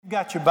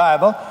Got your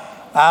Bible?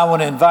 I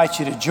want to invite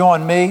you to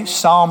join me,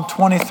 Psalm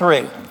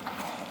 23.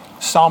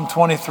 Psalm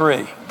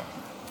 23.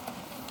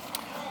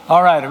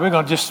 All right, we're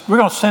going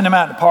to send them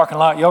out in the parking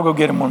lot. Y'all go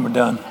get them when we're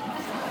done.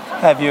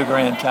 Have you a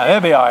grand time.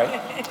 It'll be all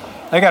right.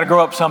 They got to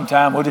grow up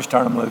sometime. We'll just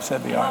turn them loose.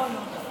 That'll be all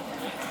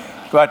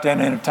right. Go out there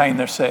and entertain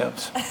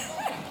themselves.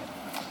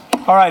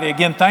 All right,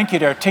 again, thank you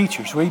to our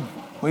teachers. We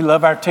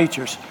love our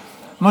teachers.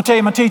 I'm going to tell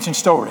you my teaching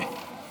story.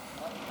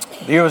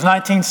 The year was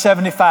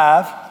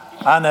 1975.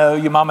 I know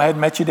your mama hadn't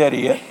met your daddy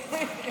yet.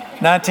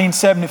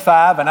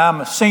 1975, and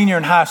I'm a senior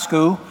in high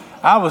school.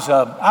 I was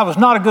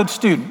not a good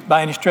student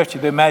by any stretch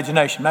of the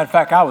imagination. Matter of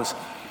fact, I was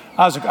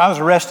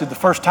arrested the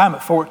first time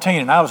at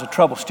 14, and I was a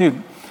trouble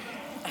student.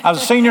 I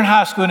was a senior in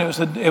high school, and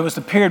it was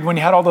the period when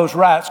you had all those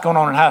riots going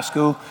on in high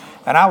school,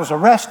 and I was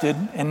arrested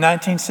in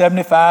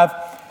 1975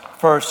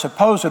 for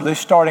supposedly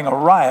starting a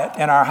riot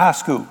in our high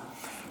school.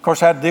 Of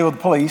course, I had to deal with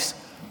the police,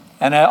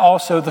 and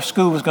also the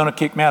school was going to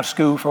kick me out of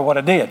school for what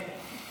I did.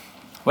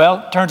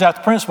 Well, it turns out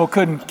the principal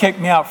couldn't kick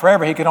me out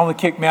forever. He could only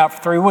kick me out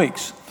for 3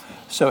 weeks.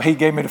 So he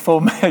gave me the full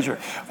measure.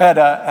 I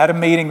had a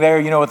meeting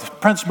there, with the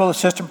principal,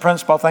 assistant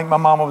principal. I think my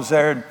mama was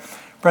there. And the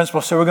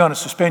principal said, we're going to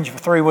suspend you for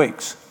 3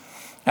 weeks.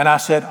 And I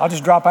said, I'll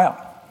just drop out,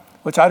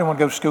 which I didn't want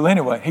to go to school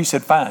anyway. He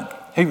said, fine.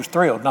 He was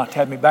thrilled not to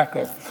have me back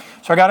there.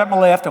 So I got up and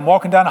left. I'm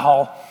walking down the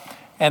hall,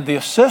 and the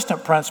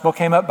assistant principal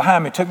came up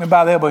behind me, took me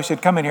by the elbow. He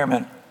said, come in here a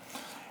minute.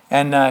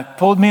 And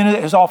pulled me into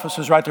his office.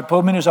 Was right there.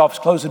 Pulled me in his office,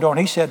 closed the door,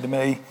 and he said to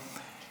me,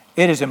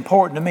 it is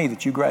important to me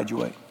that you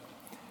graduate.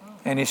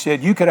 And he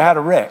said, you could have had a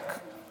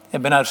wreck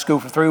and been out of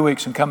school for 3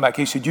 weeks and come back.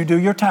 He said, you do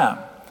your time.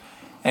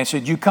 And he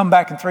said, you come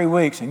back in 3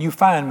 weeks and you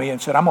find me,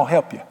 and said, I'm going to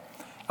help you.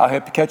 I'll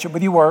help you catch up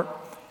with your work,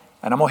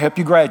 and I'm going to help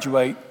you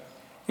graduate.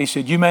 He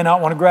said, you may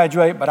not want to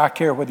graduate, but I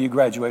care whether you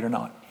graduate or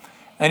not.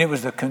 And it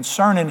was the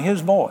concern in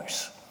his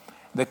voice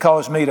that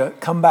caused me to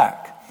come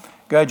back,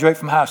 graduate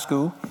from high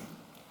school.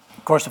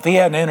 Of course, if he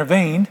hadn't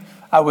intervened,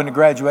 I wouldn't have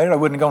graduated. I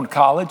wouldn't have gone to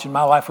college, and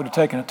my life would have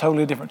taken a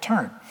totally different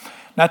turn.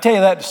 Now, I tell you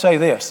that to say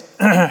this.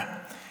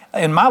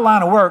 In my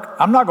line of work,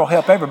 I'm not going to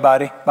help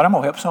everybody, but I'm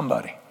going to help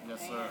somebody.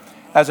 Yes, sir.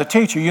 As a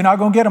teacher, you're not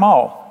going to get them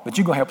all, but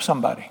you're going to help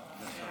somebody.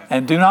 Yes,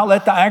 and do not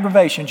let the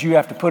aggravations you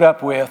have to put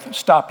up with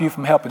stop you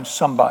from helping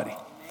somebody.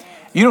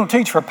 You don't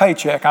teach for a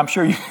paycheck. I'm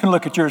sure you can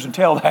look at yours and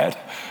tell that.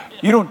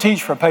 You don't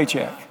teach for a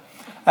paycheck.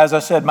 As I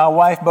said, my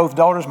wife, both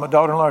daughters, my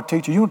daughter-in-law are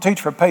teachers. You don't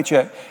teach for a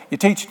paycheck. You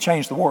teach to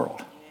change the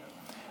world.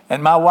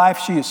 And my wife,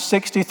 she is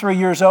 63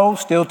 years old,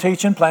 still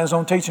teaching, plans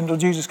on teaching until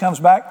Jesus comes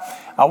back.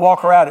 I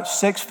walk her out at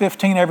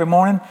 6:15 every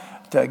morning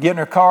to get in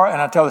her car,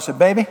 and I tell her, I said,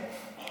 baby,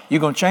 you're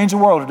going to change the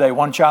world today,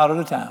 one child at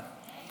a time.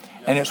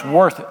 And it's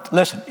worth it.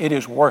 Listen, it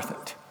is worth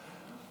it.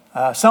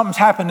 Something's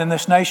happened in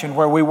this nation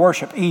where we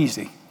worship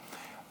easy.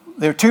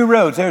 There are two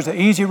roads. There's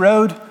the easy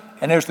road,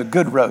 and there's the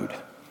good road.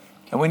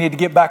 And we need to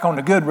get back on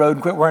the good road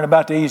and quit worrying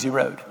about the easy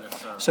road.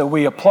 So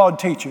we applaud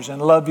teachers and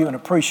love you and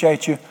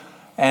appreciate you.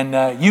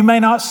 And you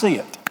may not see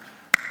it.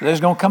 There's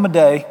going to come a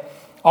day,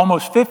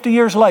 almost 50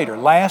 years later,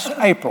 last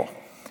April,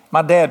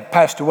 my dad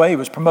passed away. He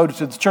was promoted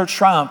to the church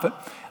triumphant.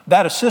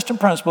 That assistant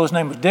principal, his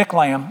name was Dick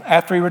Lamb.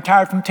 After he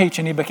retired from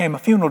teaching, he became a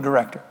funeral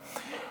director.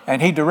 And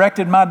he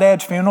directed my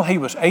dad's funeral. He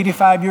was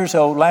 85 years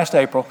old last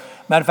April.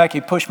 Matter of fact,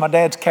 he pushed my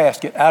dad's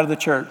casket out of the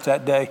church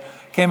that day.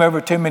 Came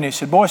over to me and he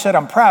said, boy, I said,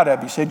 I'm proud of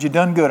you. He said, you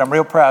done good. I'm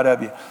real proud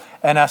of you.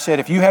 And I said,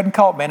 if you hadn't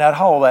caught me in that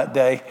hall that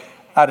day,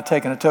 I'd have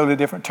taken a totally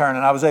different turn.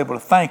 And I was able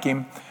to thank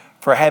him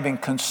for having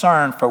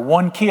concern for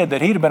one kid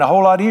that he'd have been a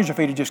whole lot easier if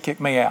he'd have just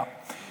kicked me out.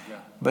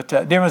 But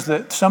there was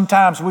that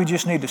sometimes we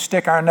just need to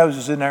stick our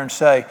noses in there and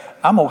say,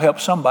 I'm going to help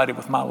somebody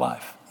with my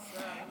life.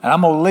 And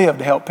I'm going to live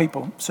to help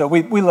people. So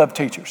we love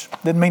teachers.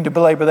 Didn't mean to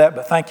belabor that,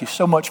 but thank you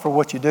so much for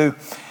what you do.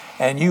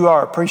 And you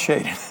are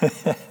appreciated.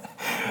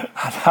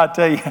 I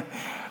tell you,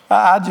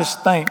 I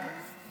just think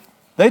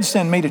they'd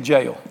send me to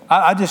jail.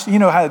 I just,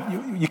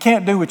 how you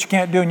can't do what you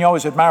can't do, and you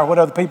always admire what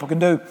other people can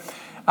do.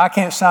 I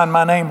can't sign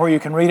my name where you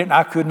can read it, and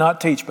I could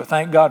not teach, but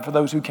thank God for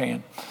those who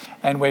can.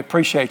 And we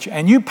appreciate you.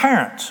 And you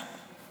parents,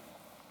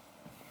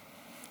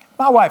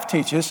 my wife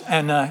teaches,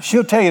 and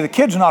she'll tell you the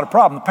kids are not a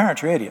problem, the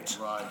parents are idiots.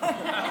 Right.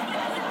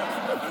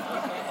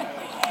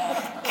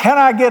 Can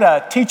I get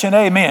a teaching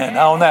amen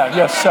on that?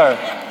 Yes, sir.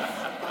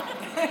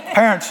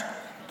 Parents,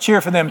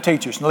 cheer for them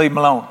teachers and leave them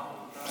alone.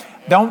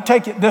 Don't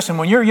take it. Listen,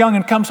 when you're young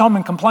and comes home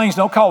and complains,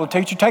 don't call the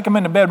teacher. Take them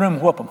in the bedroom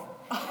and whoop them.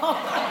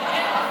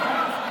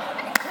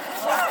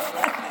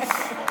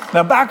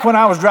 Now, back when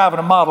I was driving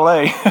a Model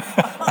A,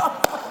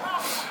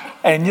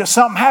 and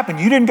something happened,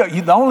 you didn't go.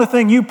 The only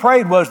thing you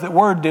prayed was that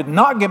word did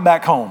not get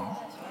back home,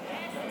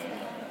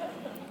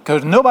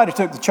 because nobody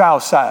took the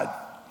child's side.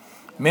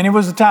 Many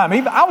was the time.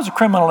 Even I was a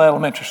criminal in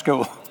elementary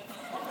school.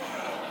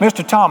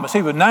 Mr. Thomas,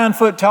 he was 9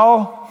 foot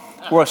tall,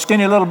 wore a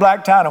skinny little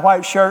black tie and a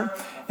white shirt.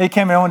 He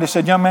came in and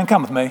said, young man,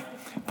 come with me.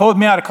 Pulled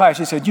me out of class.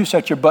 He said, you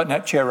set your butt in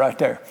that chair right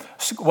there.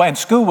 When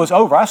school was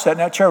over, I sat in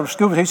that chair with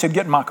school. He said,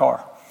 get in my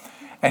car.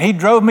 And he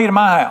drove me to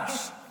my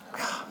house.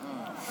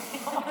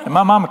 And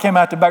my mama came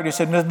out the back and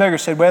said, Miss Bigger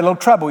said, we had a little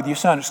trouble with your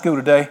son at school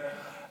today.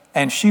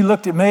 And she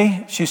looked at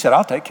me. She said,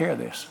 I'll take care of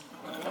this.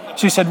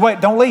 She said,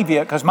 wait, don't leave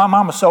yet, because my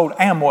mama sold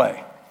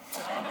Amway.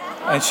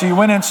 And she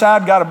went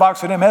inside, got a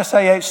box of them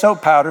SA8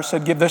 soap powder,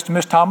 said, give this to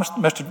Miss Thomas.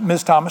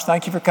 Ms. Thomas,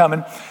 thank you for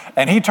coming.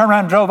 And he turned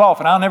around and drove off,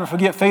 and I'll never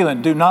forget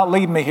feeling, do not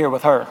leave me here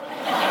with her.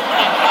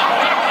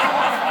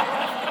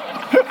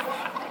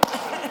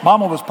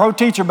 Mama was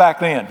pro-teacher back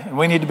then, and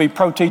we need to be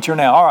pro-teacher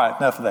now. All right,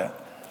 enough of that.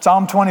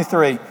 Psalm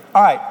 23.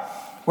 All right,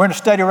 we're in a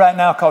study right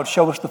now called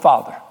Show Us the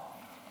Father.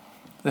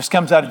 This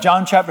comes out of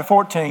John chapter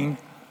 14,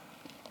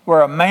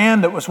 where a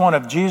man that was one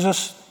of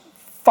Jesus'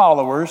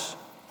 followers,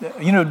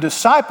 you know,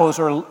 disciples,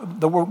 or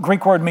the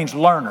Greek word means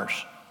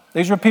learners.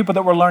 These are people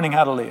that were learning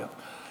how to live.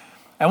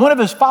 And one of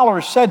his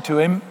followers said to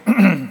him,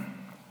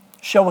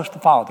 show us the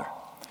Father.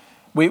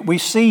 We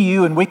see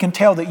you and we can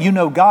tell that you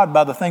know God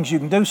by the things you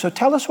can do. So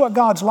tell us what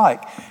God's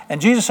like. And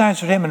Jesus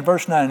answered him in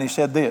verse 9 and he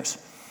said this,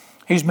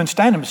 he's been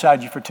standing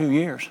beside you for 2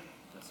 years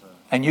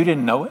and you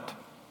didn't know it.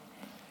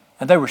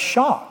 And they were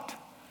shocked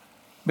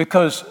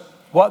because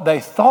what they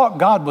thought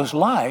God was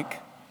like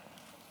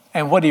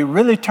and what he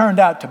really turned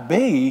out to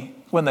be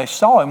when they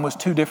saw him was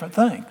two different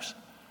things.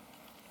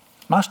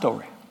 My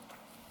story.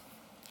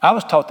 I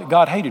was taught that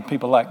God hated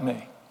people like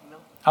me.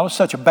 I was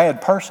such a bad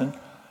person.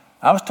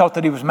 I was taught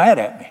that he was mad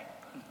at me.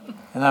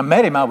 And I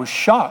met him, I was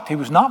shocked. He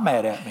was not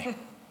mad at me.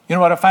 You know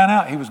what I found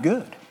out? He was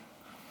good.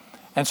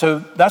 And so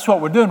that's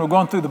what we're doing. We're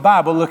going through the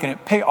Bible, looking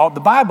at,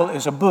 the Bible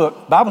is a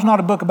book. The Bible's not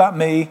a book about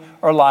me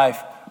or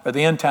life or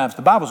the end times.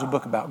 The Bible's a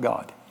book about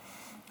God.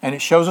 And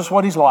it shows us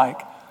what he's like.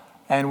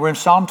 And we're in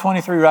Psalm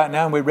 23 right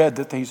now, and we read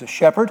that he's a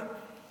shepherd.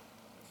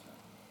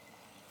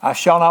 I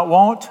shall not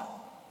want,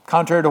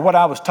 contrary to what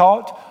I was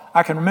taught.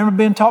 I can remember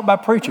being taught by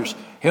preachers.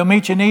 He'll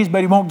meet your needs,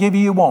 but he won't give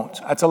you your wants.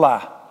 That's a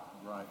lie.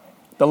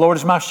 The Lord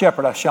is my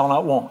shepherd, I shall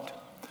not want.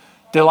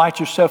 Delight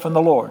yourself in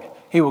the Lord.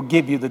 He will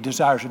give you the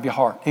desires of your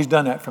heart. He's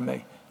done that for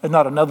me. There's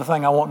not another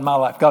thing I want in my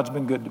life. God's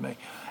been good to me.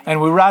 And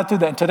we ride through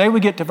that. And today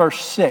we get to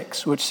verse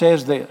 6, which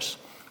says this.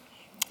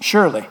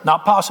 Surely,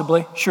 not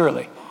possibly,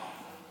 surely.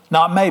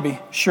 Not maybe,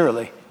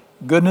 surely.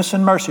 Goodness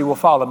and mercy will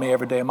follow me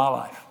every day of my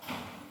life.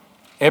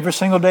 Every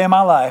single day of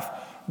my life,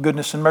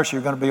 goodness and mercy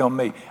are going to be on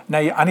me. Now,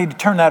 I need to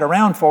turn that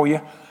around for you.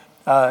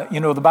 You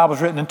know, the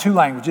Bible's written in two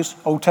languages,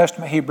 Old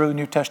Testament Hebrew,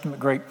 New Testament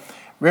Greek.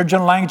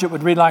 Original language, it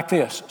would read like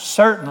this.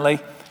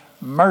 Certainly,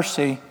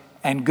 mercy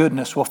and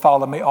goodness will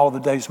follow me all the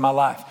days of my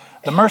life.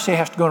 The mercy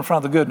has to go in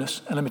front of the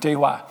goodness, and let me tell you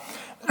why.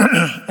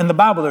 In the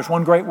Bible, there's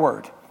one great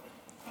word.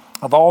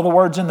 Of all the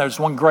words in there, there's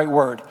one great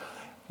word.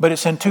 But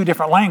it's in two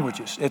different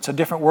languages. It's a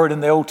different word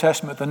in the Old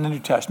Testament than the New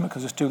Testament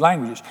because it's two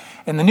languages.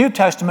 In the New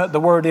Testament, the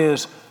word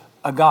is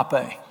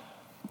agape.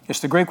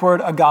 It's the Greek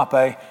word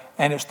agape,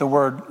 and it's the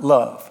word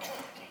love.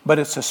 But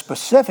it's a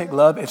specific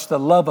love. It's the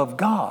love of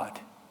God.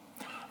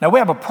 Now, we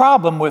have a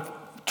problem with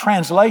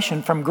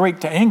translation from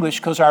Greek to English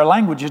because our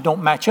languages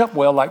don't match up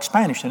well like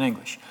Spanish and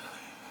English.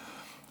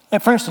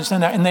 And for instance, in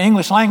the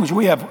English language,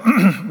 we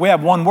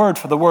have one word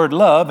for the word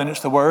love, and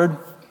it's the word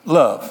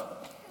love.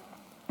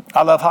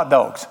 I love hot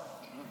dogs.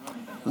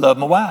 Love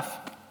my wife.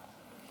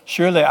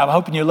 Surely, I'm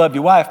hoping you love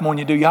your wife more than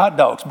you do your hot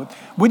dogs. But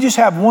we just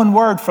have one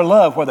word for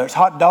love, whether it's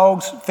hot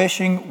dogs,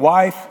 fishing,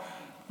 wife,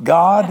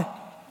 God.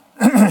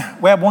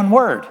 We have one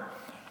word.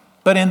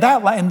 But in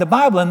the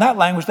Bible, in that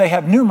language, they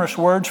have numerous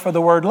words for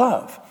the word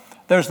love.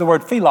 There's the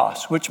word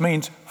philos, which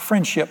means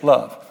friendship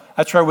love.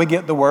 That's where we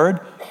get the word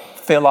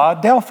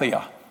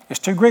Philadelphia. It's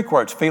two Greek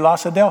words,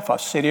 philos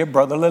adelphos, city of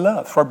brotherly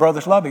love, where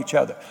brothers love each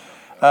other.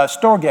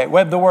 Storge, we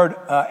have the word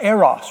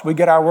eros. We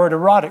get our word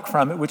erotic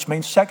from it, which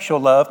means sexual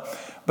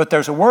love. But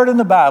there's a word in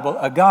the Bible,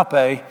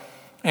 agape,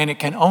 and it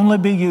can only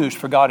be used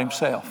for God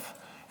himself.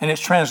 And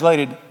it's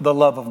translated the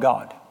love of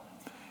God.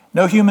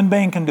 No human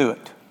being can do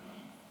it.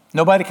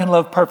 Nobody can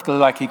love perfectly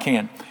like he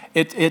can.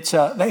 Here's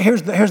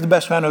the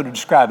best way I know to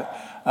describe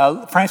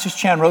it. Francis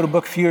Chan wrote a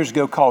book a few years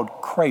ago called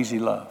Crazy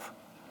Love.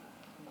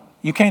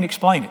 You can't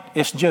explain it.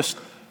 It's just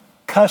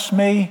cuss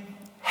me,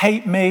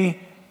 hate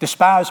me,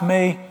 despise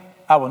me.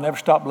 I will never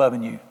stop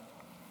loving you.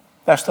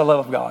 That's the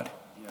love of God.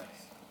 Yes.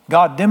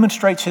 God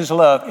demonstrates his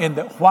love in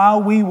that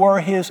while we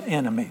were his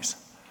enemies,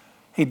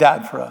 he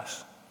died for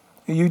us.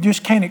 You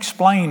just can't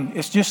explain.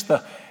 It's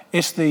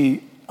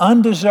the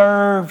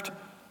undeserved.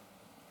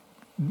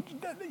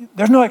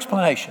 There's no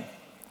explanation.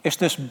 It's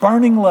this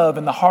burning love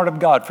in the heart of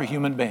God for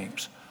human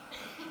beings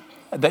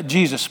that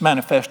Jesus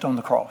manifested on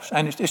the cross.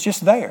 And it's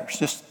just there.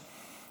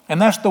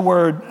 And that's the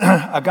word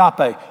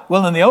agape.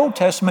 Well, in the Old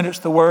Testament,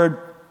 it's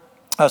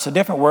a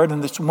different word,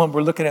 and this one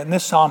we're looking at in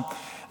this psalm,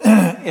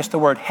 it's the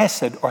word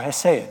hesed or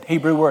hesed,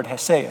 Hebrew word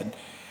hesed.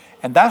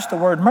 And that's the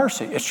word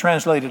mercy. It's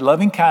translated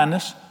loving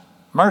kindness,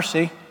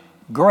 mercy,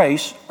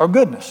 grace, or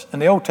goodness in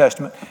the Old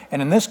Testament.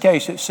 And in this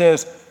case, it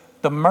says,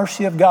 the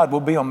mercy of God will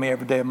be on me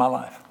every day of my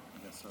life.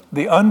 Yes,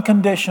 the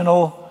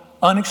unconditional,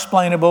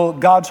 unexplainable,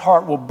 God's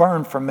heart will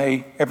burn for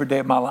me every day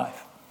of my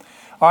life.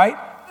 All right?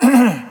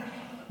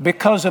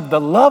 Because of the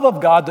love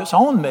of God that's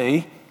on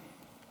me,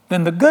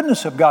 then the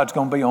goodness of God's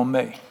going to be on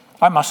me.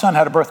 All right, my son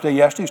had a birthday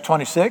yesterday. He's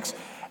 26.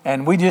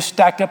 And we just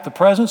stacked up the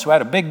presents. We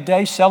had a big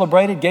day,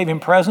 celebrated, gave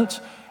him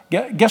presents.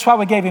 Guess why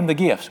we gave him the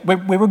gifts?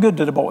 We were good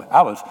to the boy.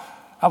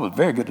 I I was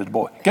very good to the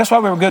boy. Guess why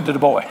we were good to the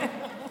boy?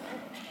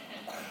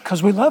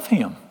 Because we love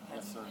him.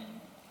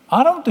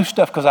 I don't do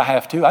stuff because I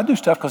have to. I do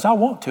stuff because I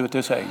want to at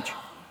this age.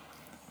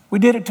 We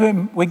did it to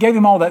him. We gave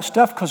him all that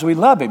stuff because we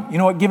love him. You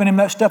know what giving him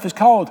that stuff is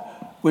called?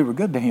 We were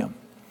good to him.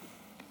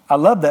 I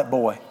love that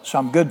boy, so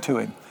I'm good to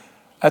him.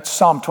 That's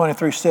Psalm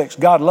 23:6.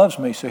 God loves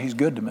me, so he's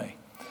good to me.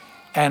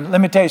 And let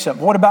me tell you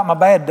something. What about my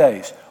bad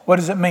days? What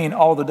does it mean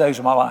all the days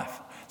of my life?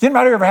 Does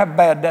anybody ever have a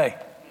bad day?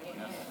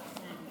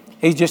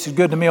 He's just as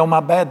good to me on my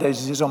bad days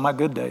as he is on my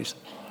good days.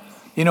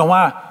 You know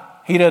why?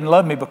 He doesn't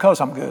love me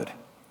because I'm good.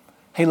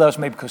 He loves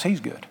me because he's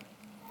good.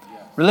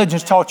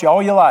 Religion's taught you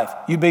all your life,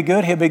 you be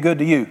good, he'll be good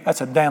to you. That's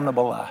a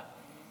damnable lie.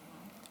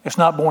 It's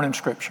not born in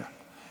Scripture.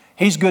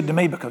 He's good to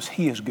me because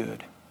he is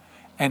good.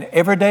 And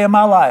every day of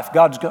my life,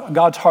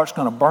 God's heart's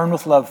going to burn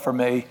with love for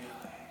me,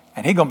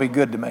 and he's going to be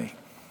good to me.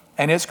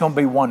 And it's going to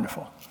be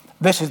wonderful.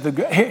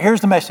 Here's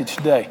the message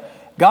today.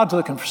 God's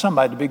looking for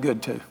somebody to be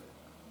good to.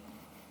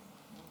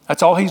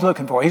 That's all he's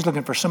looking for. He's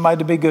looking for somebody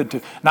to be good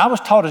to. Now, I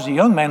was taught as a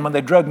young man when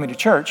they drugged me to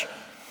church.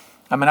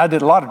 I mean, I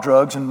did a lot of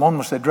drugs, and one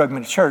was they drugged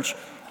me to church.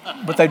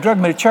 But they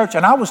drugged me to church,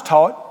 and I was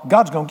taught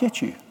God's going to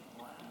get you.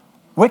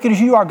 Wicked as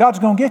you are, God's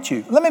going to get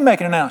you. Let me make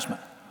an announcement.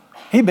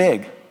 He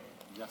big.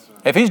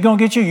 If he's going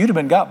to get you, you'd have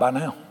been got by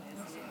now.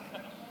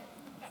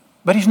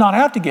 But he's not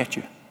out to get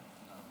you.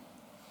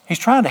 He's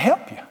trying to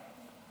help you.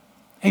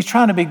 He's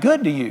trying to be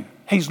good to you.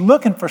 He's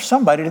looking for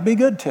somebody to be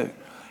good to.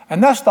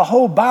 And that's the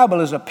whole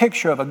Bible, is a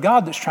picture of a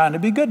God that's trying to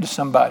be good to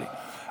somebody.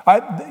 All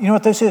right, you know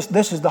what this is?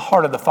 This is the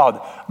heart of the Father.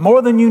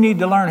 More than you need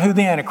to learn who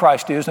the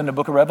Antichrist is in the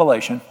book of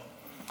Revelation,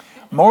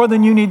 more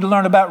than you need to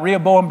learn about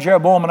Rehoboam,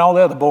 Jeroboam, and all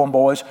the other Boam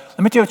boys,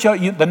 let me tell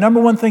you, the number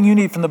one thing you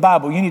need from the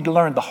Bible, you need to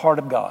learn the heart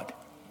of God.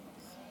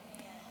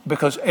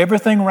 Because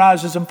everything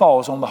rises and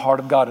falls on the heart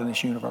of God in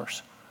this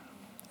universe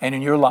and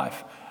in your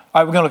life.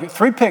 All right, we're going to look at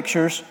 3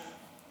 pictures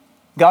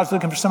God's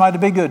looking for somebody to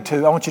be good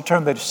to. I want you to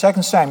turn to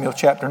 2 Samuel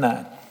chapter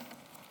 9.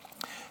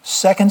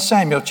 2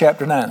 Samuel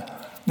chapter 9.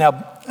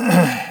 Now,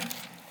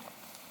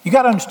 you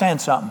got to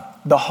understand something.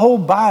 The whole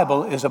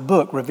Bible is a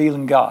book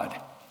revealing God.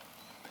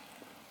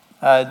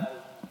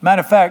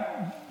 Matter of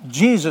fact,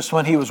 Jesus,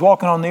 when he was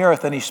walking on the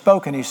earth and he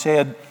spoke and he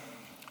said,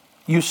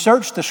 you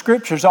search the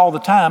Scriptures all the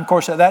time. Of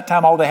course, at that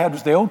time, all they had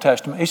was the Old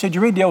Testament. He said,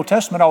 you read the Old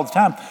Testament all the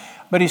time.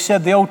 But he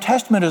said, the Old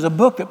Testament is a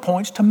book that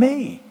points to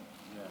me.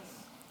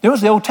 There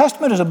was the Old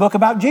Testament is a book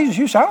about Jesus.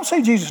 You say, I don't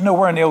see Jesus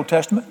nowhere in the Old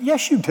Testament.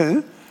 Yes, you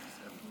do.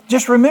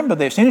 Just remember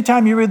this.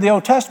 Anytime you read the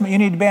Old Testament, you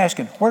need to be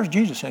asking, where's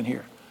Jesus in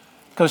here?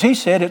 Because he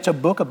said it's a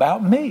book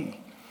about me.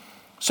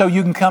 So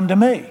you can come to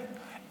me.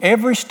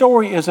 Every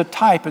story is a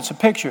type. It's a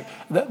picture.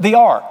 The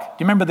ark. Do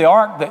you remember the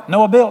ark that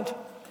Noah built?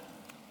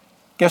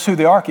 Guess who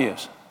the ark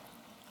is?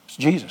 It's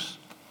Jesus.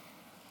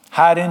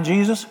 Hide in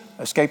Jesus,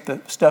 escape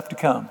the stuff to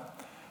come.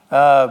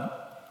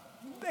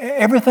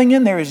 Everything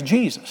in there is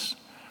Jesus.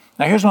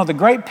 Now here's one of the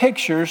great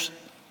pictures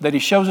that he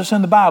shows us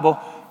in the Bible,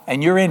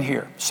 and you're in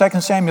here.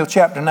 2 Samuel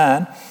chapter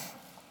 9.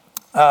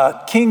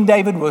 King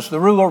David was the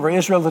ruler over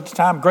Israel at the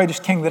time,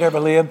 greatest king that ever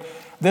lived.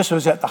 This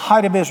was at the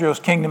height of Israel's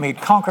kingdom. He'd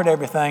conquered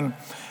everything.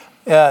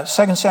 2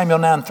 Samuel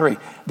 9:3.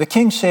 The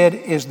king said,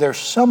 is there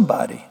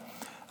somebody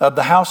of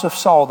the house of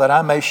Saul that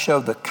I may show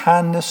the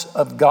kindness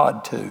of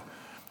God to?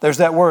 There's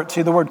that word.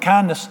 See the word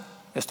kindness?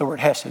 It's the word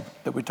hesed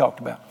that we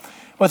talked about.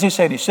 What's he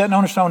saying? He's sitting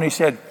on a stone and he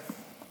said,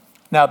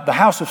 now the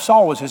house of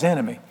Saul was his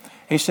enemy.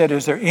 He said,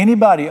 is there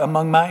anybody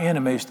among my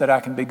enemies that I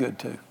can be good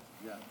to?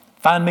 Yeah.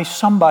 Find me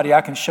somebody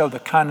I can show the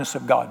kindness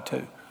of God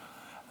to.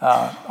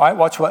 All right,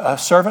 watch what a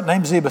servant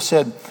named Ziba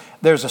said.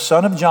 There's a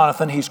son of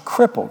Jonathan. He's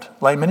crippled,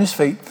 lame in his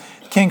feet.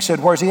 The king said,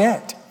 where's he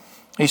at?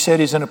 He said,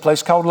 he's in a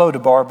place called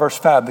Lodabar. Verse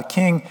 5, the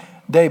king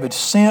David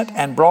sent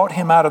and brought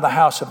him out of the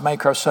house of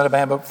Machir, son of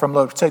Ammon, from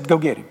Lodabar. Said, go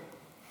get him.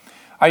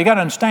 All right, you got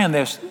to understand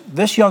this.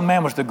 This young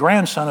man was the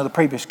grandson of the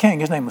previous king.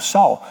 His name was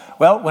Saul.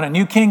 Well, when a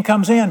new king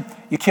comes in,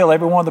 you kill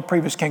every one of the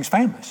previous king's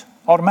families.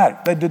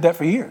 Automatic. They did that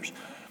for years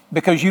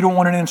because you don't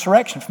want an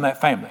insurrection from that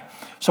family.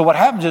 So what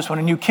happens is when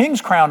a new king's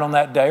crowned on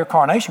that day, or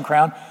coronation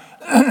crowned,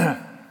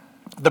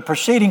 the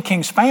preceding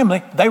king's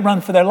family, they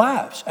run for their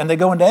lives and they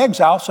go into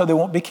exile so they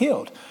won't be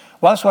killed.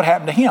 Well, that's what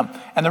happened to him.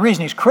 And the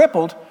reason he's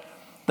crippled,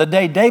 the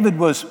day David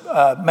was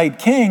made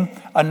king,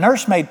 a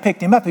nursemaid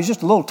picked him up. He's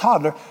just a little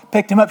toddler,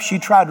 picked him up. She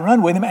tried to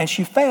run with him and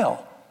she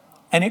fell.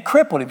 And it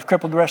crippled him. It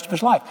crippled the rest of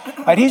his life.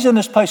 All right, he's in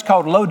this place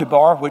called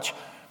Lodabar, which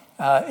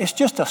it's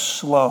just a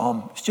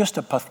slum. It's just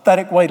a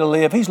pathetic way to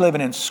live. He's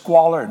living in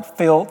squalor and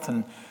filth,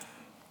 and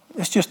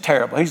it's just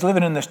terrible. He's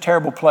living in this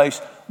terrible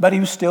place, but he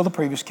was still the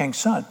previous king's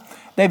son.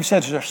 David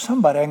said, is there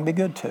somebody I can be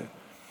good to?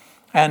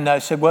 And I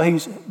said, well,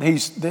 he's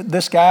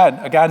this guy,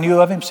 a guy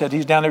knew of him, said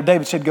he's down there.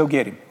 David said, go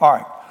get him. All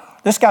right.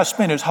 This guy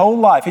spent his whole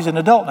life, he's an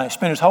adult now,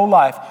 spent his whole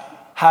life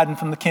hiding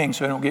from the king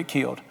so he don't get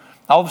killed.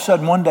 All of a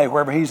sudden, one day,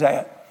 wherever he's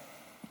at,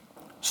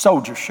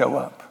 soldiers show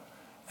up.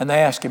 And they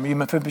ask him, are you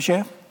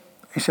Mephibosheth?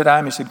 He said, I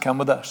am. He said, come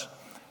with us.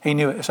 He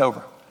knew it. It's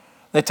over.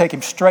 They take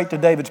him straight to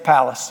David's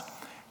palace.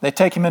 They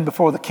take him in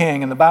before the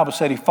king, and the Bible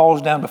said he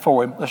falls down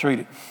before him. Let's read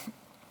it.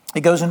 He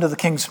goes into the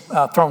king's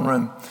throne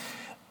room.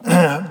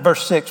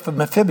 Verse 6, for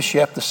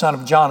Mephibosheth, the son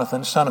of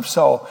Jonathan, son of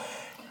Saul,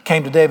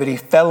 came to David. He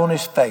fell on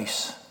his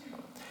face.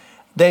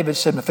 David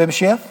said,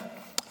 Mephibosheth?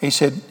 He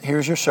said,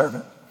 here's your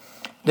servant.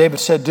 David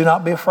said, do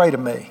not be afraid of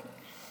me.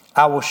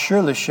 I will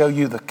surely show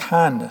you the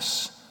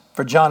kindness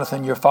for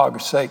Jonathan, your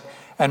father's sake,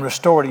 and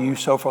restore to you,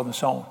 so forth and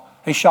so on.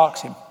 He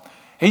shocks him.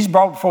 He's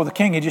brought before the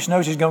king. He just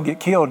knows he's going to get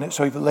killed. And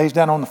so he lays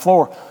down on the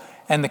floor.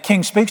 And the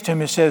king speaks to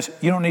him and says,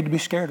 you don't need to be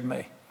scared of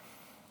me.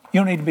 You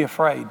don't need to be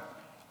afraid.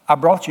 I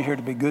brought you here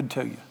to be good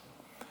to you.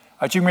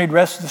 But you can read the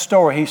rest of the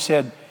story. He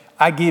said,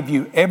 I give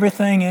you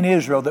everything in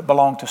Israel that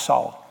belonged to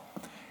Saul.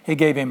 He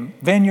gave him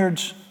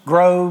vineyards,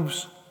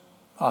 groves,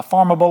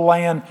 farmable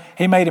land.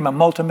 He made him a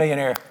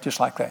multimillionaire just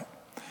like that.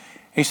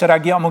 He said,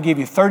 I'm going to give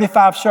you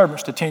 35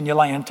 servants to tend your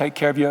land, take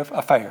care of your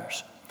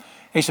affairs.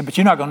 He said, but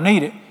you're not going to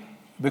need it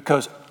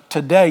because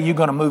today you're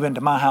going to move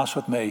into my house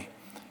with me.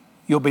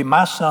 You'll be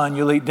my son.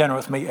 You'll eat dinner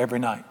with me every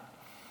night.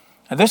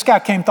 And this guy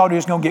thought he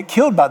was going to get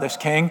killed by this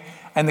king.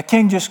 And the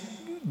king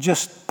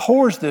just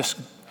pours this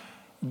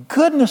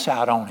goodness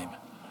out on him.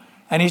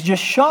 And he's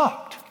just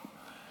shocked.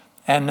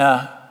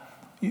 And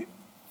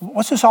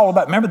what's this all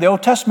about? Remember, the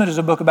Old Testament is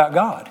a book about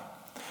God.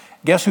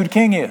 Guess who the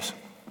king is?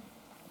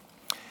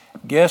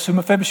 Guess who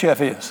Mephibosheth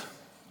is?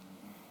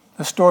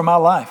 The story of my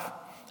life.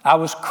 I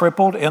was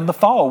crippled in the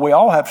fall. We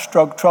all have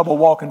trouble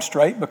walking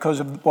straight because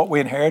of what we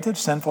inherited,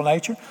 sinful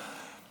nature.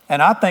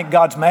 And I think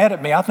God's mad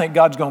at me. I think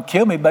God's going to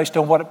kill me based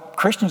on what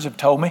Christians have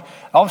told me.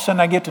 All of a sudden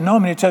I get to know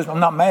him and he says, I'm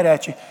not mad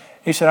at you.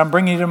 He said, I'm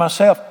bringing you to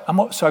myself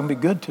so I can be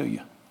good to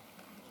you.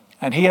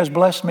 And he has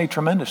blessed me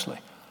tremendously.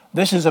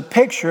 This is a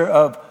picture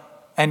of,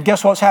 and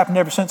guess what's happened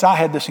ever since I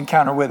had this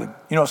encounter with him?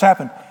 You know what's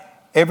happened?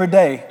 Every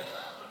day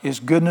his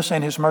goodness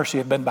and his mercy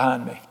have been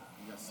behind me.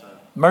 Yes, sir.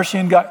 Mercy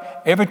and God.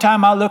 Every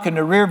time I look in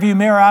the rearview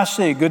mirror, I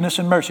see goodness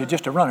and mercy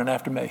just a running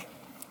after me.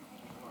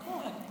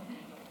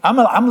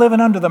 I'm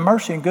living under the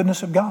mercy and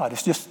goodness of God.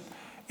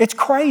 It's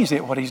crazy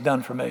what he's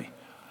done for me.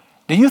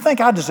 Do you think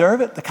I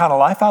deserve it, the kind of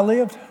life I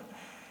lived?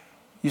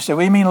 You say,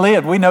 what do you mean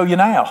lived? We know you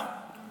now.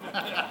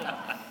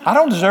 I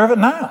don't deserve it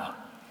now.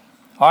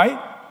 All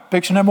right,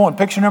 picture number one.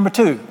 Picture number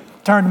two,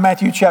 turn to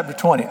Matthew chapter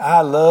 20.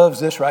 I love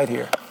this right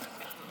here.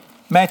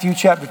 Matthew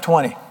chapter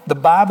 20. The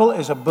Bible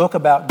is a book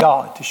about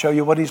God to show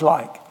you what he's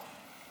like.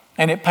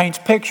 And it paints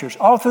pictures,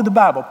 all through the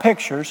Bible,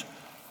 pictures,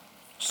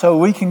 so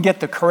we can get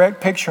the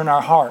correct picture in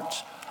our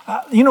hearts.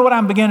 You know what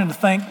I'm beginning to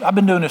think? I've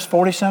been doing this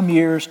 40-some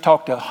years,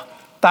 talked to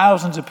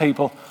thousands of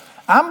people.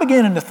 I'm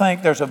beginning to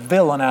think there's a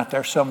villain out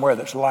there somewhere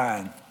that's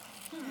lying.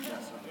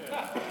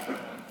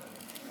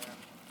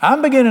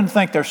 I'm beginning to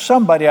think there's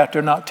somebody out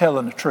there not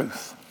telling the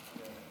truth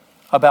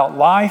about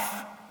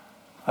life,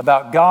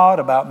 about God,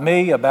 about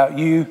me, about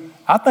you.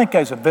 I think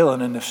there's a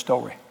villain in this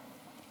story.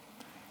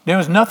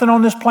 There's nothing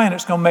on this planet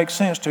that's going to make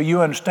sense till you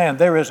understand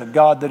there is a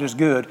God that is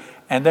good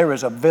and there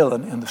is a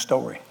villain in the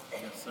story.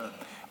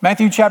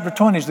 Matthew chapter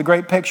 20 is the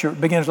great picture. It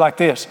begins like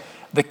this.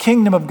 The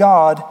kingdom of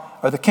God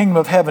or the kingdom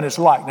of heaven is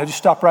like. Now just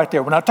stop right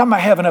there. We're not talking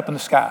about heaven up in the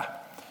sky.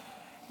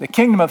 The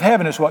kingdom of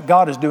heaven is what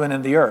God is doing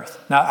in the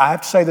earth. Now I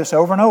have to say this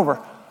over and over.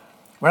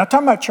 We're not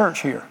talking about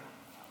church here.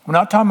 We're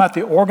not talking about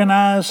the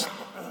organized,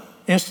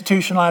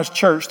 institutionalized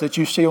church that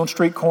you see on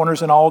street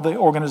corners and all the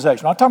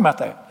organizations. We're not talking about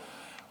that.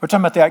 We're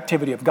talking about the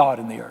activity of God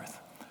in the earth.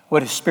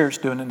 What his Spirit's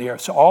doing in the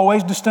earth. So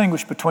always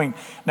distinguish between,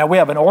 now we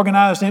have an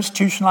organized,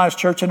 institutionalized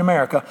church in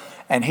America,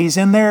 and he's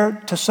in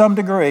there to some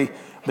degree,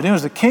 but it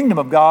was the kingdom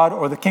of God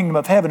or the kingdom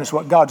of heaven is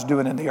what God's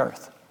doing in the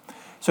earth.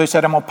 So he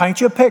said, I'm going to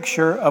paint you a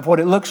picture of what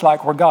it looks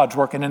like where God's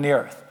working in the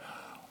earth.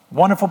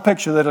 Wonderful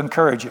picture that'll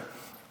encourage you.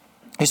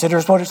 He said,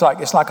 here's what it's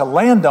like. It's like a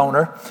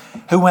landowner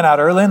who went out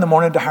early in the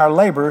morning to hire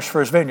laborers for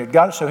his vineyard.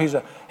 Got it? So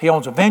he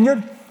owns a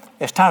vineyard.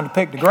 It's time to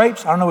pick the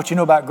grapes. I don't know what you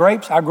know about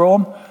grapes. I grow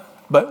them.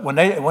 But when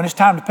it's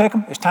time to pick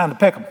them, it's time to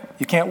pick them.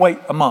 You can't wait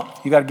a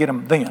month. You got to get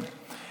them then.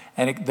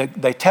 And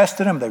they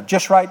tested them. They're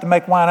just right to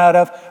make wine out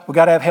of. We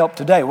got to have help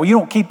today. Well, you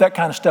don't keep that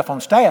kind of stuff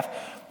on staff.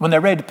 When they're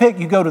ready to pick,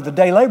 you go to the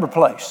day labor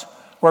place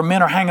where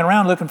men are hanging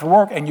around looking for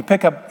work, and you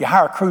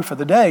hire a crew for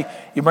the day.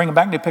 You bring them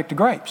back and they pick the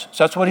grapes.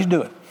 So that's what he's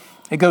doing.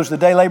 He goes to the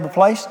day labor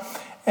place,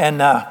 and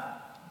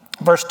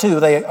verse 2,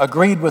 they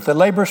agreed with the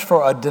laborers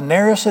for a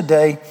denarius a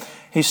day.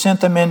 He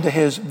sent them into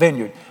his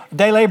vineyard.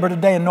 Day labor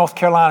today in North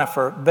Carolina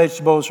for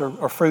vegetables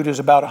or fruit is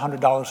about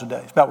 $100 a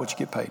day. It's about what you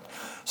get paid.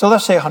 So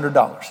let's say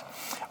 $100.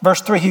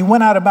 Verse 3, he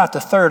went out about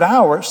the third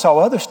hour, saw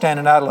others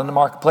standing idle in the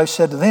marketplace,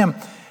 said to them,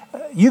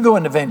 you go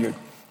in the vineyard.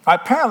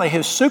 Apparently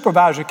his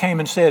supervisor came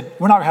and said,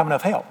 we're not going to have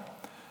enough help.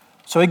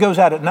 So he goes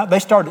out at night. They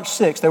start at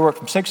 6. They work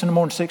from 6 in the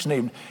morning to 6 in the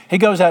evening. He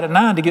goes out at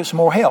 9 to get some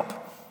more help.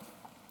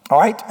 All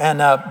right, and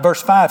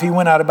verse 5, he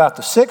went out about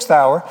the 6th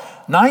hour,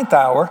 9th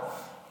hour.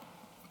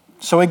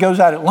 So he goes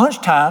out at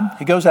lunchtime.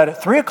 He goes out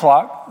at 3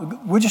 o'clock.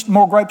 We're just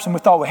more grapes than we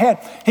thought we had.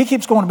 He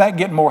keeps going back and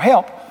getting more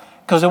help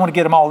because they want to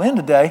get them all in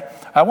today.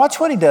 Watch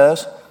what he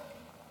does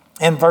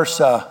in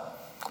verse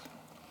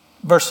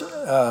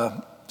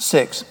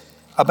 6.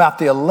 About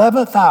the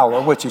 11th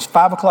hour, which is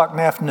 5 o'clock in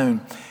the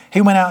afternoon,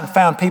 he went out and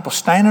found people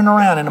standing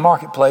around in the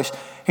marketplace.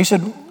 He said,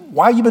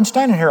 why have you been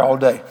standing here all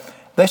day?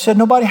 They said,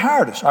 nobody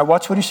hired us. All right,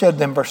 watch what he said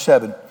then, verse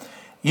 7.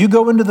 You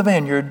go into the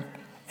vineyard,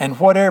 and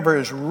whatever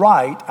is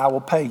right, I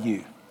will pay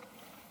you.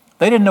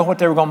 They didn't know what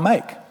they were going to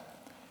make.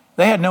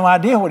 They had no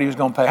idea what he was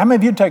going to pay. How many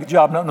of you would take a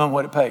job not knowing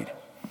what it paid?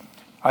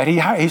 All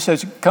right, he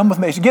says, come with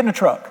me. He said, get in the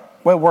truck.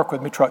 Well, work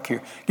with me, truck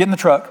here. Get in the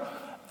truck.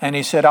 And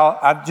he said,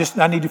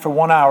 I need you for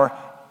 1 hour,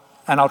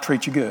 and I'll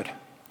treat you good.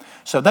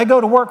 So they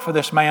go to work for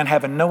this man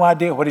having no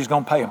idea what he's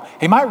going to pay him.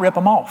 He might rip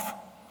them off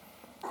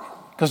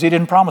because he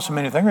didn't promise them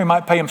anything, or he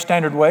might pay them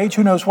standard wage.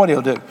 Who knows what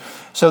he'll do?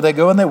 So they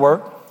go and they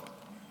work.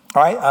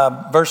 All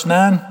right, verse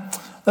 9.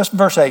 That's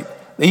verse 8.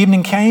 The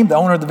evening came. The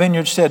owner of the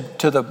vineyard said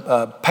to the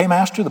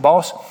paymaster, the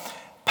boss,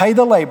 pay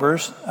the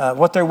laborers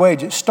what their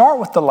wages. Start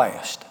with the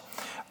last.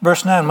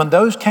 Verse 9, when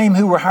those came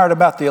who were hired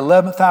about the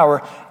 11th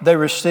hour, they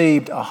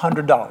received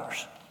 $100. All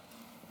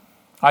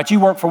right, you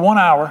work for 1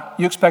 hour.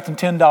 You expect them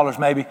 $10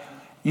 maybe.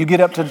 You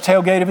get up to the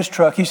tailgate of his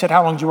truck. He said,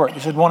 how long did you work? He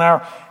said, 1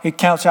 hour. He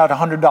counts out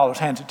 $100,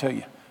 hands it to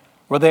you.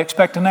 Were they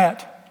expecting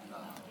that?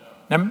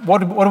 Now,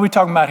 what are we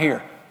talking about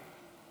here?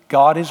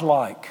 God is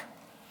like.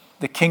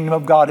 The kingdom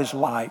of God is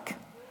like.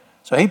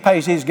 So he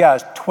pays these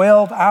guys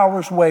 12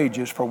 hours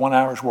wages for 1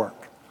 hour's work.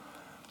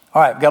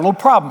 All right, we've got a little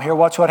problem here.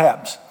 Watch what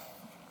happens.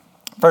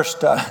 Verse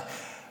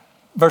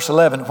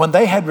 11, when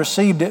they had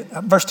received it,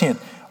 verse 10,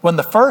 when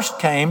the first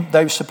came,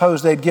 they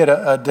supposed they'd get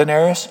a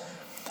denarius,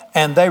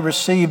 and they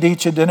received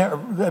each a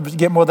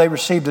denarius, they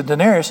received a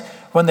denarius.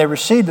 When they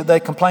received it, they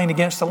complained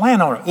against the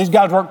landowner. These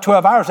guys worked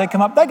 12 hours, they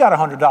come up, they got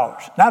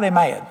 $100. Now they're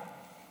mad.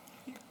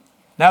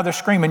 Now they're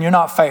screaming, you're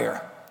not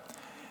fair.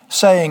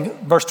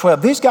 Saying, verse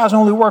 12, these guys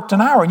only worked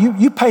an hour,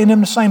 and you paying them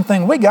the same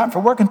thing we got for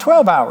working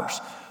 12 hours.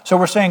 So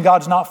we're saying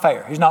God's not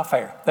fair. He's not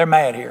fair. They're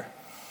mad here.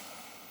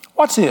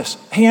 What's this?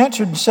 He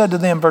answered and said to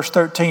them, verse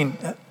 13,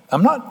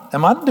 am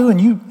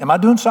I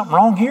doing something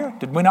wrong here?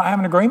 Did we not have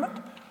an agreement?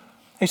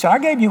 He said, I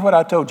gave you what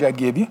I told you I'd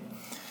give you.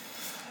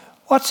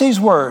 What's these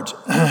words?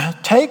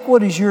 Take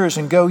what is yours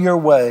and go your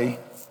way.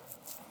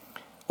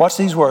 What's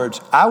these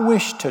words? I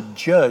wish to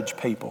judge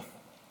people.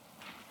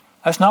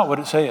 That's not what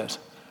it says.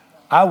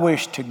 I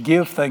wish to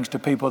give things to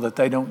people that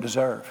they don't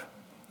deserve.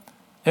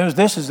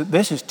 This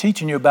is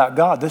teaching you about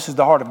God. This is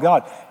the heart of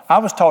God. I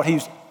was taught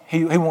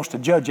he wants to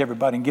judge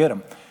everybody and get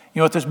them. You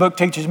know what this book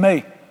teaches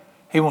me?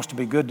 He wants to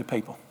be good to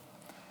people.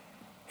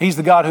 He's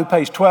the God who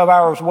pays 12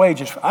 hours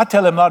wages. I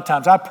tell him a lot of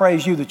times, I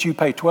praise you that you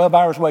pay 12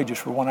 hours wages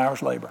for 1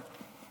 hour's labor.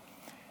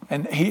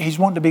 And he's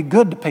wanting to be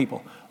good to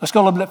people. Let's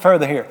go a little bit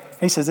further here.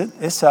 He says,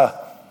 it's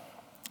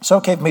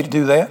okay for me to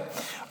do that.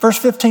 Verse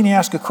 15, he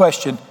asks a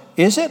question.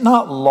 Is it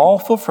not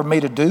lawful for me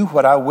to do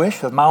what I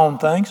wish with my own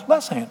things?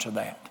 Let's answer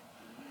that.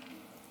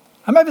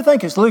 How many of you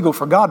think it's legal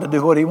for God to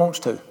do what he wants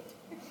to?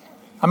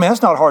 I mean,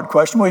 that's not a hard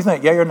question. What do you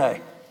think, yay or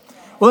nay?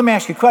 Well, let me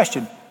ask you a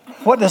question.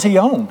 What does he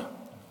own?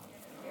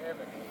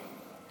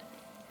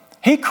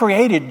 He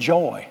created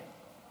joy.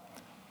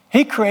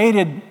 He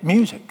created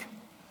music.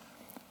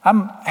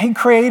 He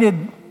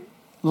created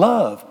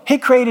love. He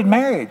created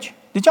marriage.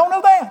 Did y'all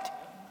know that?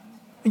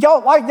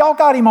 Y'all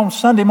got him on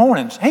Sunday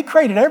mornings. He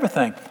created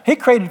everything. He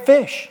created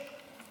fish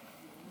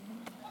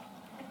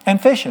and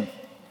fishing.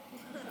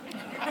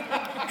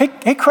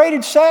 He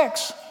created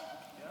sex.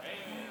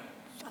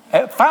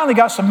 Finally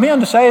got some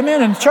men to say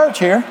amen in the church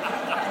here.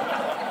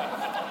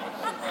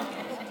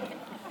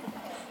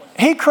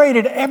 He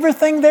created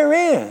everything there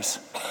is.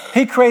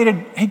 He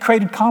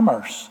created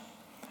commerce.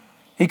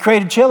 He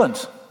created children.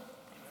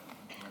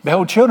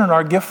 Behold, children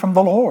are a gift from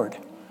the Lord.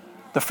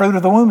 The fruit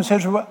of the womb is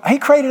his. He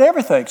created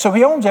everything. So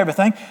he owns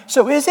everything.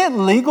 So is it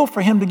legal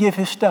for him to give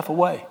his stuff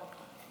away?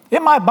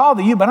 It might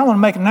bother you, but I want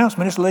to make an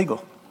announcement. It's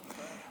legal.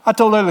 I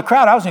told the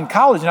crowd I was in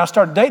college and I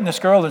started dating this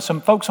girl, and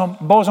some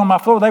boys on my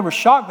floor, they were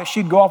shocked that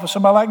she'd go off with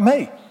somebody like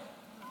me.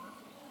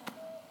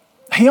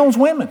 He owns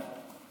women.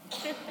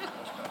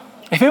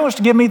 If he wants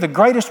to give me the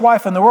greatest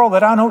wife in the world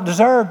that I don't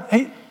deserve,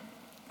 he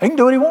can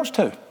do what he wants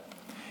to.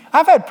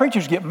 I've had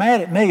preachers get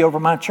mad at me over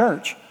my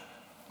church.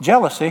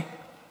 Jealousy.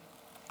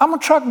 I'm a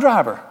truck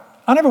driver.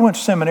 I never went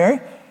to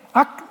seminary.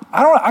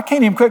 I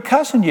can't even quit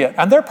cussing yet,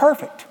 and they're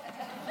perfect.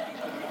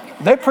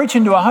 They're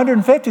preaching to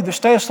 150 that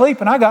stay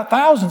asleep, and I got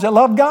thousands that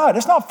love God.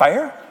 It's not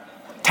fair.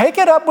 Take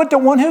it up with the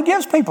one who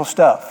gives people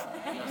stuff.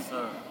 Yes,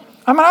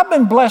 I mean, I've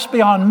been blessed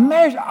beyond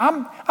measure.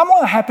 I'm one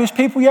of the happiest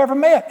people you ever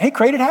met. He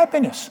created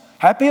happiness.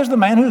 Happy is the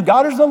man whose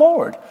God is the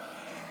Lord.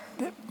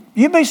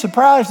 You'd be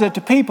surprised that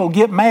the people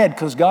get mad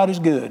because God is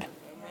good.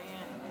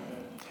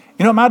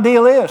 You know what my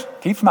deal is?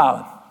 Keep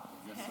smiling.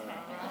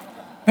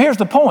 Here's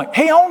the point.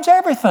 He owns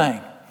everything.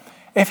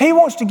 If he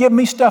wants to give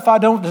me stuff I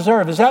don't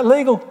deserve, is that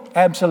legal?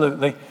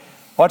 Absolutely.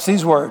 Watch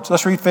these words.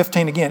 Let's read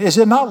 15 again. Is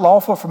it not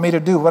lawful for me to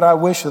do what I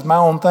wish with my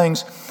own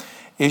things?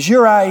 Is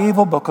your eye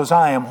evil because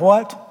I am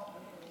what?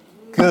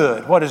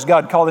 Good. What does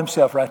God call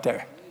himself right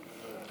there?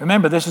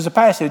 Remember, this is a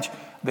passage.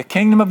 The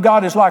kingdom of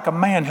God is like a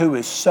man who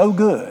is so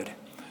good.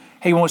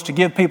 He wants to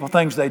give people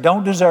things they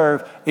don't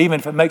deserve, even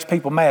if it makes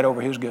people mad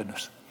over his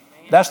goodness.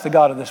 That's the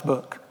God of this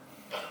book.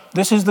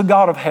 This is the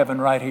God of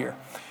heaven right here.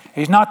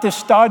 He's not this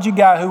stodgy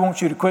guy who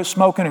wants you to quit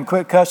smoking and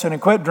quit cussing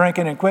and quit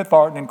drinking and quit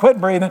farting and quit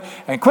breathing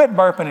and quit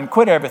burping and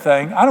quit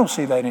everything. I don't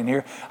see that in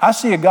here. I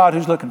see a God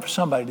who's looking for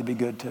somebody to be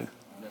good too.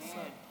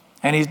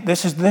 And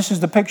this is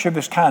the picture of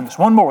his kindness.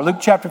 One more, Luke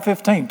chapter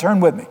 15. Turn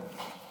with me.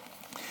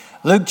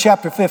 Luke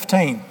chapter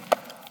 15,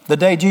 the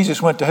day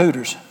Jesus went to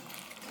Hooters.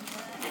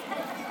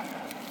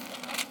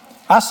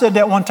 I said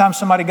that one time,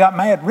 somebody got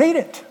mad. Read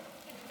it.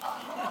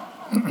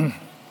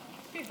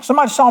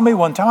 Somebody saw me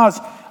one time.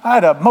 I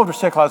had a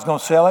motorcycle I was going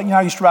to sell. You know,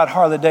 I used to ride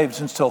Harley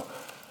Davidson until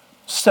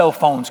cell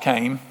phones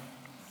came.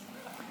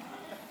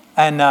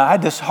 And I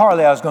had this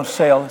Harley I was going to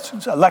sell. It's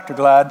an electric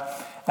glide.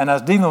 And I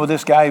was dealing with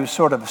this guy. He was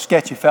sort of a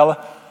sketchy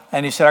fella.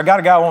 And he said, I got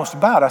a guy who wants to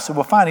buy it. I said,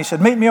 well, fine. He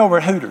said, meet me over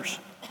at Hooters.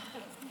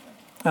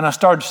 And I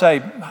started to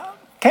say,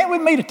 can't we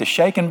meet at the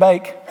Shake and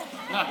Bake?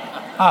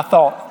 I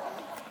thought,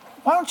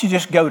 why don't you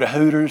just go to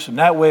Hooters? And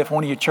that way, if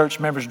one of your church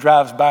members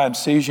drives by and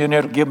sees you, and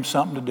it'll give them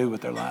something to do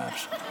with their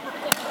lives.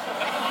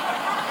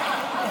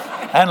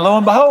 And lo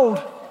and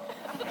behold,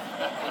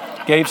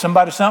 gave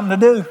somebody something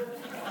to do.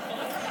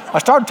 I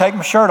started taking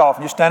my shirt off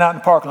and just stand out in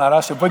the parking lot. I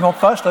said, if we're going to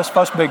fuss, let's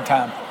fuss big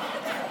time.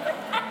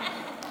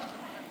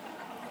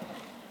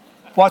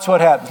 Watch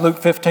what happens. Luke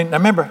 15. Now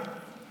remember,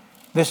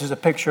 this is a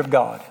picture of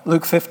God.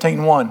 Luke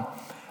 15:1.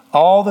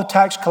 All the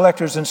tax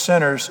collectors and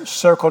sinners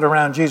circled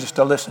around Jesus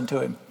to listen to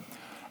him.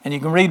 And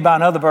you can read by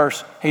another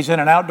verse, he's in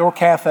an outdoor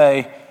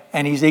cafe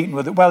and he's eating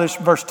with it. Well, there's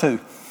verse 2.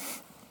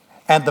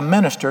 And the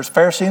ministers,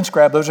 Pharisees and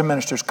scribes, those are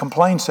ministers,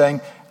 complained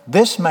saying,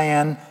 this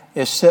man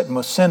is sitting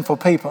with sinful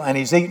people and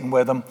he's eating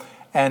with them.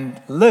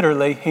 And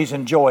literally, he's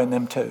enjoying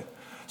them too.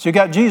 So you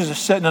got Jesus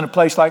sitting in a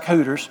place like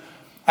Hooters,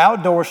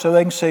 outdoors so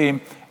they can see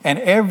him. And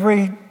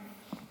every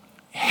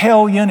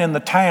hellion in the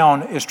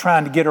town is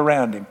trying to get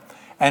around him.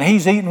 And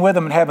he's eating with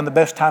them and having the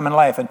best time and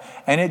laughing.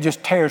 And it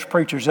just tears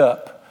preachers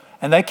up.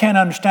 And they can't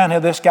understand how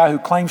this guy who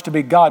claims to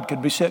be God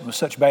could be sitting with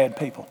such bad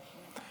people.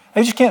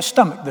 They just can't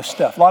stomach this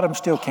stuff. A lot of them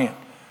still can't.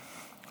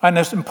 And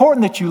it's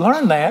important that you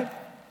learn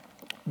that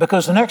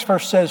because the next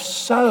verse says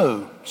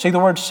so. See the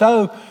word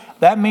so?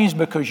 That means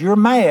because you're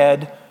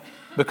mad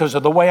because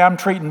of the way I'm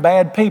treating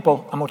bad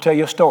people, I'm going to tell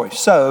you a story.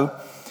 So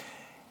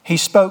he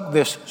spoke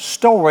this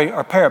story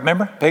or parable.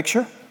 Remember?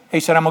 Picture. He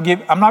said, I'm not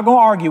going to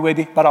argue with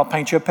you, but I'll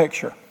paint you a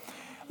picture.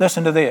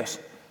 Listen to this.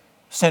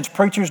 Since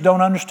preachers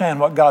don't understand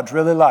what God's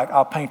really like,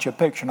 I'll paint you a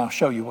picture and I'll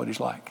show you what he's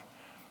like.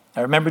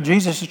 Now remember,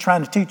 Jesus is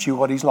trying to teach you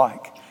what he's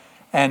like.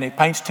 And he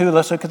paints two.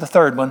 Let's look at the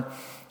third one.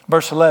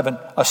 Verse 11,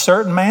 a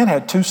certain man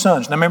had two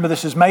sons. Now remember,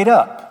 this is made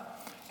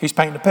up. He's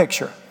painting a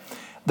picture.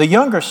 The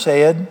younger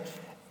said,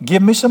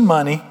 give me some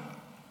money.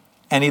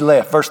 And he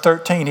left. Verse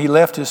 13, he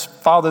left his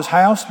father's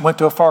house, went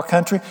to a far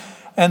country.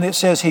 And it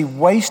says he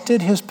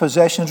wasted his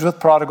possessions with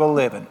prodigal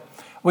living.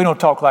 We don't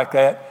talk like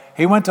that.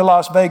 He went to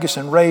Las Vegas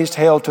and raised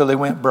hell till he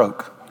went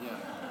broke. Yeah.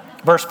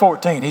 Verse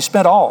 14, he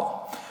spent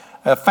all.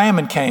 A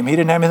famine came. He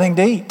didn't have anything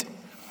to eat.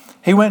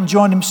 He went and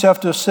joined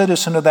himself to a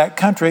citizen of that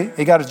country.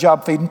 He got a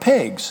job feeding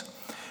pigs.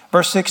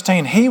 Verse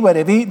 16, he would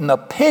have eaten the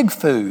pig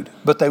food,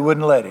 but they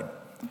wouldn't let him.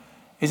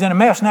 He's in a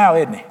mess now,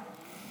 isn't he?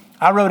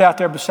 I rode out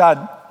there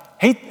beside,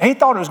 he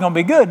thought it was going to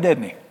be good,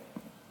 didn't he?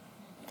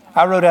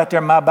 I wrote out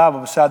there in my Bible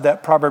beside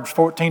that Proverbs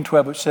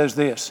 14:12, which says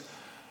this,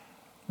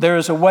 there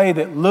is a way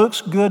that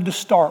looks good to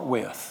start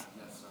with,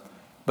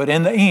 but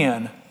in the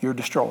end, you're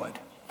destroyed.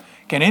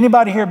 Can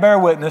anybody here bear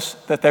witness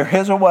that there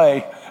is a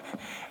way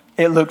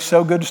it looks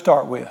so good to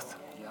start with,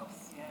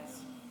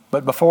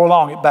 but before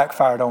long it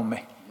backfired on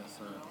me?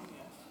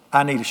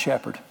 I need a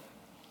shepherd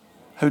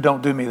who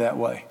don't do me that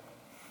way.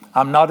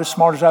 I'm not as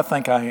smart as I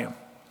think I am.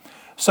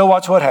 So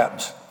watch what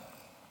happens.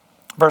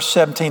 Verse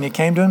 17, he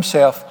came to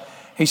himself.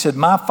 He said,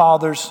 my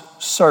father's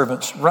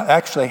servants,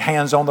 actually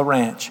hands on the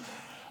ranch,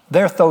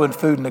 they're throwing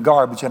food in the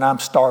garbage and I'm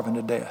starving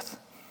to death.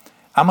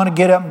 I'm going to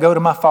get up and go to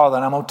my father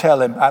and I'm going to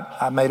tell him,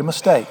 I made a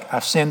mistake.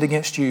 I've sinned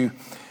against you.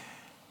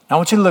 I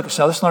want you to look at,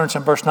 so let's learn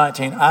some verse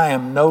 19. I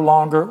am no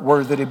longer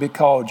worthy to be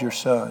called your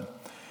son.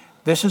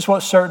 This is what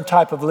certain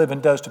type of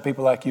living does to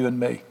people like you and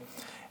me.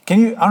 I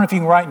don't know if you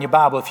can write in your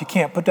Bible. If you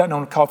can't, put that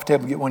on the coffee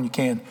table, get one you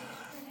can.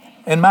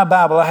 In my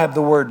Bible, I have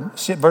the word,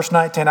 verse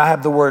 19, I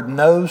have the word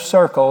no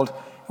circled,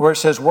 where it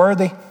says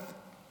worthy.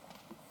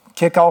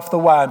 Kick off the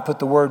Y and put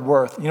the word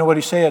worth. You know what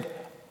he said?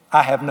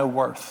 I have no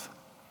worth.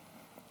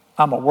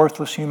 I'm a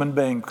worthless human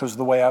being because of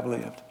the way I've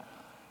lived.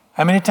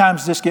 How many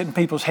times does this get in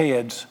people's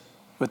heads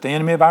with the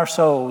enemy of our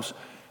souls?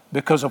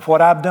 Because of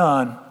what I've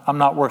done, I'm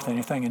not worth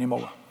anything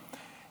anymore.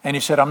 And he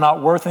said, I'm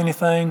not worth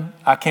anything.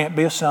 I can't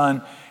be a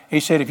son. He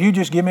said, if you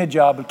just give me a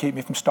job, it'll keep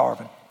me from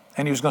starving.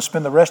 And he was going to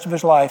spend the rest of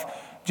his life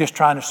just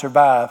trying to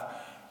survive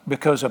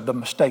because of the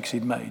mistakes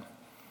he'd made.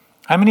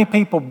 How many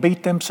people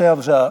beat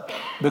themselves up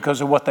because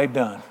of what they've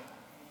done?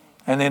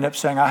 And they end up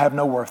saying, I have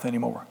no worth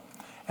anymore.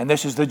 And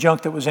this is the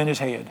junk that was in his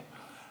head.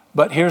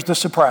 But here's the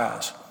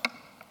surprise.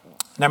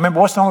 Now remember,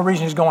 what's the only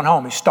reason he's going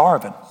home? He's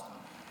starving.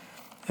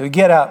 He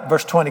get out,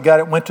 verse 20,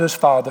 went to his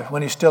father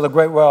when he's still a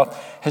great wealth.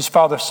 His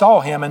father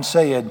saw him and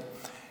said,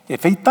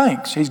 if he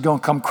thinks he's going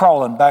to come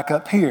crawling back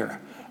up here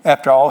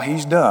after all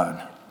he's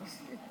done.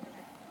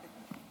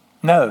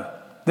 No,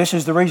 this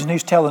is the reason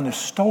he's telling this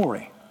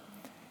story.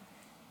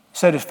 He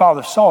said his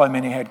father saw him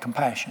and he had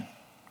compassion.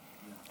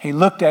 He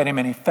looked at him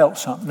and he felt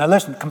something. Now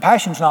listen,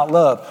 compassion's not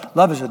love.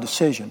 Love is a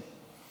decision.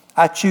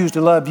 I choose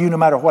to love you no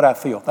matter what I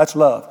feel. That's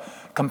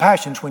love.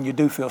 Compassion's when you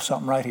do feel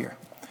something right here.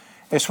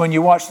 It's when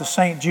you watch the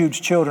St. Jude's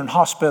Children's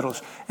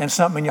Hospitals and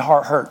something in your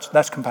heart hurts.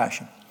 That's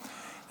compassion.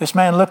 This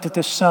man looked at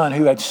this son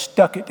who had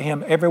stuck it to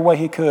him every way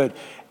he could,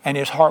 and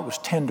his heart was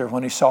tender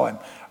when he saw him.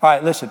 All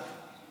right, listen.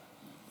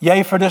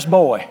 Yay for this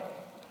boy,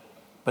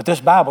 but this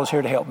Bible is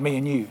here to help me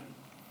and you.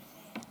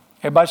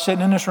 Everybody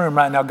sitting in this room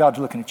right now, God's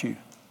looking at you.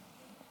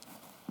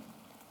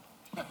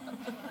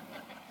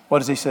 What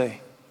does he say?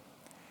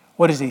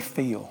 What does he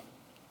feel?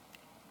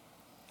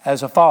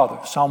 As a father,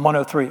 Psalm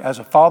 103, as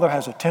a father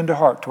has a tender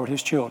heart toward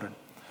his children,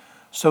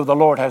 so the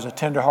Lord has a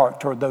tender heart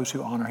toward those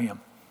who honor him.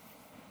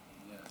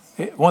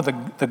 One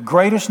of the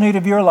greatest need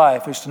of your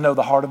life is to know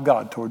the heart of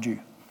God toward you.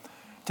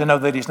 To know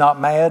that he's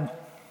not mad,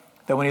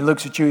 that when he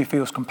looks at you, he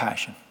feels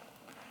compassion,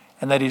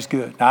 and that he's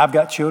good. Now, I've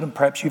got children.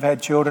 Perhaps you've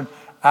had children.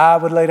 I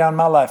would lay down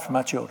my life for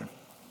my children.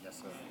 Yes,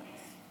 sir.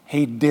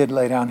 He did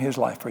lay down his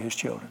life for his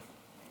children.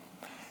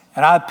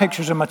 And I have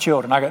pictures of my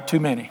children. I got too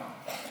many.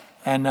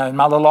 And in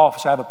my little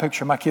office, I have a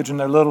picture of my kids when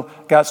they're little.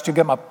 Still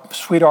got my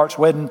sweetheart's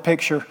wedding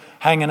picture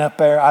hanging up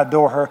there. I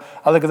adore her.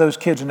 I look at those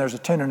kids and there's a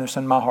tenderness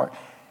in my heart.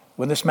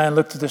 When this man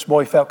looked at this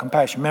boy, he felt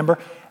compassion. Remember,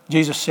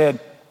 Jesus said,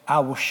 I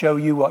will show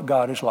you what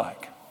God is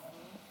like.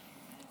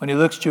 When he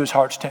looks at you, his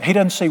heart's tender. He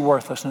doesn't see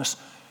worthlessness.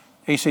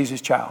 He sees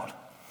his child.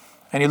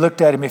 And he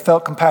looked at him. He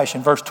felt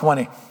compassion. Verse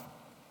 20,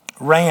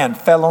 ran,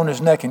 fell on his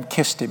neck and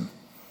kissed him.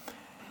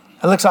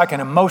 It looks like an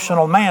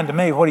emotional man to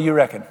me. What do you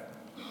reckon?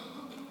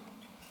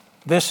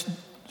 This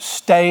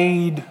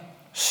staid,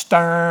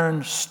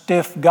 stern,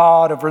 stiff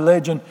God of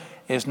religion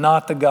is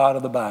not the God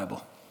of the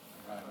Bible.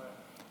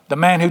 The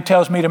man who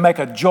tells me to make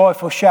a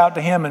joyful shout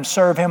to him and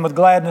serve him with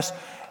gladness,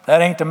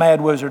 that ain't the Mad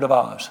Wizard of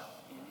Oz.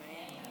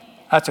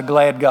 That's a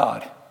glad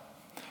God.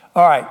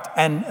 All right,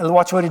 and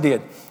watch what he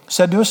did.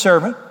 Said to his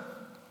servant,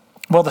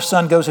 well, the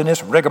son goes in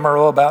this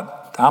rigmarole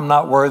about, I'm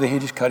not worthy. He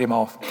just cut him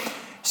off.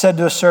 Said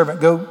to his servant,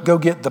 go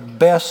get the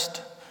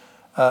best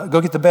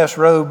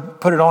robe,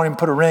 put it on him,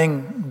 put a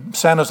ring,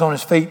 sandals on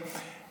his feet.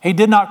 He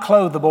did not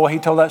clothe the boy. He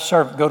told that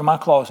servant, go to my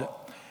closet,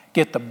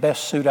 get the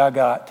best suit I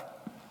got,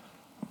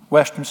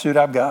 Western suit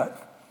I've got.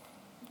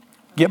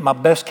 Get my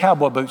best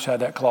cowboy boots out of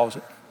that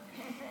closet.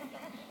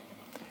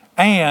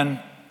 And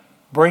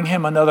bring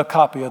him another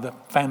copy of the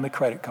family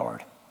credit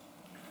card.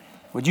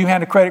 Would you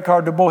hand a credit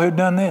card to a boy who'd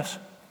done this?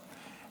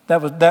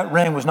 That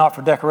ring was not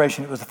for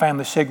decoration. It was the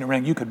family signet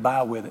ring. You could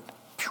buy with it.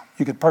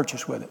 You could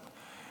purchase with it.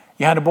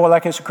 You hand a boy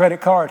like this a credit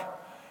card.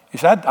 He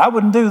said, I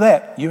wouldn't do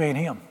that. You ain't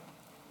him.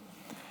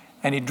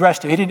 And he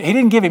dressed him. He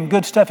didn't give him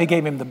good stuff. He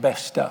gave him the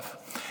best stuff.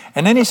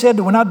 And then he said,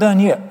 we're not done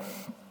yet.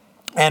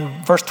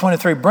 And verse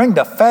 23, bring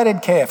the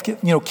fatted calf,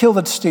 kill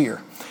the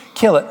steer,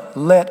 kill it.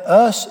 Let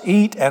us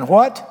eat and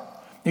what?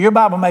 Now, your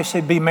Bible may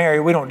say be merry.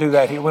 We don't do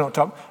that here. We don't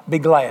talk, be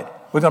glad.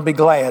 We're going to be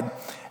glad.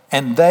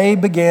 And they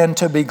began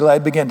to be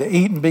glad, began to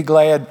eat and be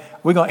glad.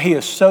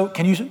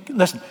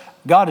 Listen,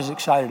 God is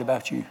excited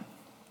about you.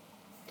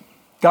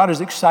 God is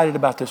excited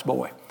about this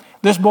boy.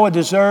 This boy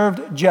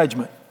deserved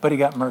judgment, but he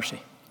got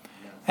mercy.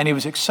 And he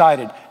was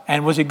excited.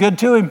 And was he good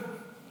to him?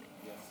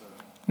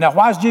 Now,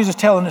 why is Jesus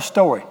telling this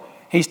story?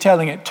 He's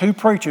telling it to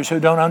preachers who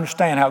don't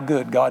understand how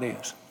good God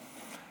is.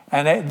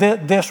 And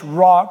this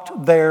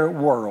rocked their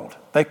world.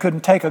 They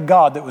couldn't take a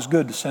God that was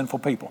good to sinful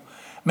people.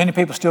 Many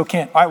people still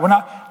can't. All right, we're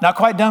not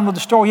quite done with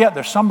the story yet.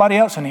 There's somebody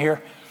else in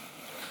here.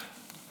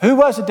 Who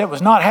was it that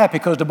was not happy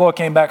because the boy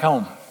came back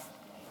home?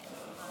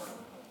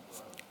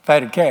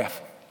 Fatted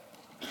calf.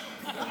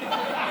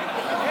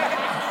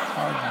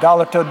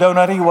 $1 to a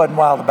donut, he wasn't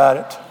wild about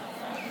it.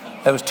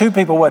 There was two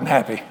people wasn't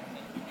happy.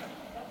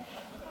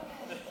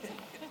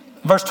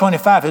 Verse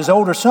 25, his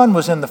older son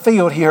was in the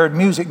field. He heard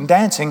music and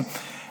dancing.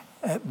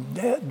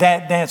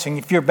 Dancing,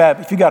 if you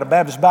got a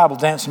Baptist Bible,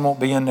 dancing won't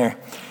be in there.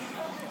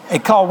 He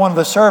called one of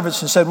the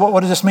servants and said, what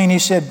does this mean? He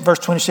said, verse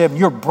 27,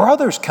 your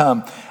brother's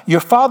come.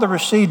 Your father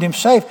received him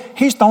safe.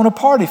 He's thrown a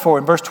party for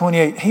him. Verse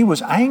 28, he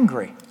was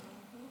angry.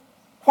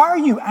 Why are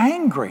you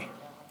angry?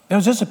 It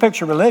was just a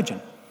picture of religion.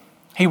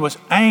 He was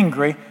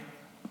angry.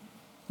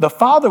 The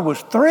father was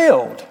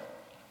thrilled.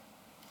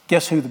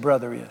 Guess who the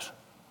brother is?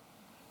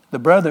 The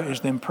brother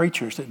is them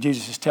preachers that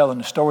Jesus is telling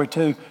the story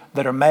to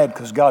that are mad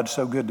because God's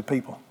so good to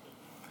people.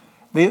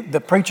 The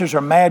preachers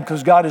are mad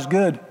because God is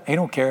good. He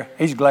don't care.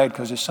 He's glad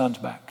because his son's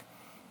back.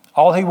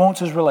 All he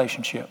wants is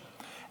relationship.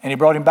 And he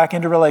brought him back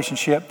into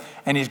relationship,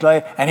 and he's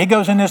glad. And he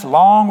goes in this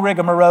long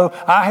rigmarole.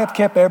 I have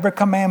kept every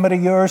commandment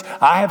of yours.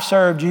 I have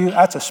served you.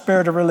 That's a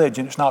spirit of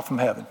religion. It's not from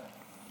heaven.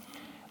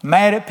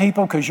 Mad at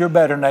people because you're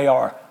better than they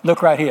are.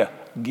 Look right here.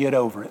 Get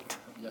over it.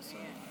 Yes, sir.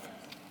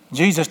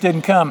 Jesus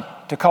didn't come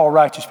to call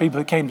righteous people.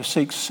 He came to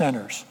seek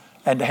sinners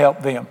and to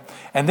help them.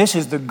 And this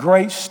is the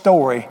great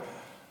story.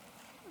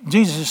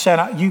 Jesus is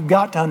saying, you've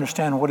got to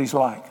understand what he's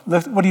like.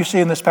 Look, what do you see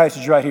in this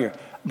passage right here?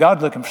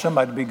 God's looking for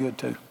somebody to be good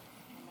to.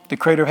 The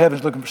creator of heaven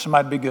is looking for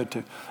somebody to be good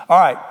to. All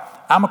right,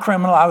 I'm a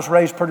criminal. I was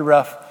raised pretty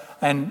rough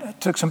and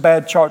took some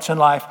bad charts in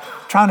life,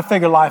 trying to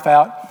figure life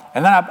out.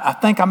 And then I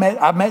think I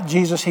met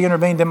Jesus. He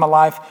intervened in my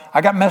life.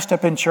 I got messed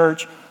up in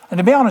church. And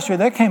to be honest with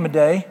you, there came a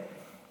day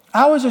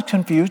I was as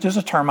confused as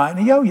a termite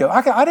in a yo-yo.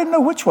 I didn't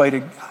know which way to,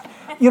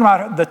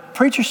 the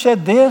preacher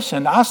said this,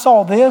 and I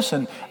saw this,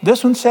 and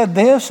this one said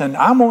this, and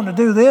I'm wanting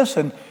to do this,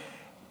 and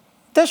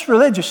this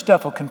religious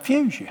stuff will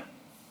confuse you.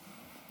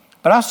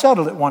 But I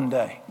settled it one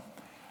day.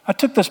 I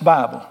took this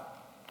Bible,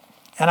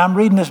 and I'm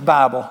reading this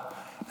Bible,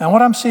 and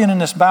what I'm seeing in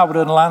this Bible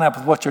doesn't line up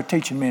with what you're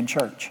teaching me in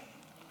church.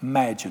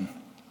 Imagine.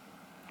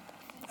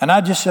 And I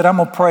just said, I'm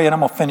going to pray, and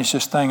I'm going to finish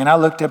this thing. And I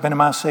looked up and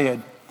I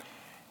said,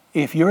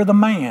 if you're the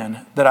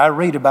man that I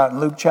read about in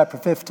Luke chapter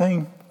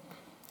 15,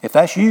 if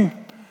that's you,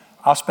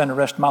 I'll spend the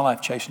rest of my life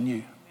chasing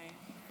you.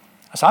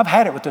 I said, I've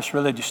had it with this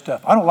religious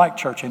stuff. I don't like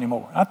church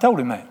anymore. I told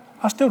him that.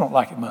 I still don't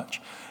like it much.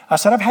 I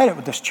said, I've had it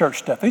with this church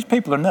stuff. These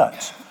people are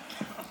nuts.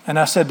 And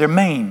I said, they're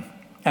mean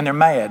and they're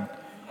mad.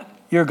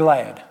 You're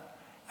glad.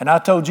 And I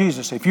told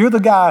Jesus, if you're the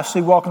guy I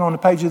see walking on the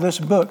page of this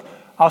book,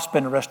 I'll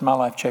spend the rest of my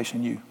life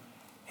chasing you.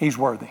 He's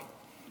worthy.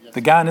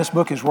 The guy in this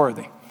book is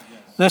worthy.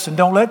 Listen,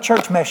 don't let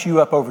church mess you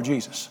up over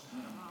Jesus.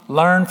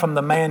 Learn from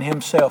the man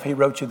himself. He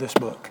wrote you this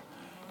book.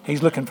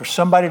 He's looking for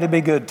somebody to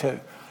be good to.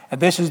 And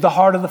this is the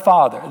heart of the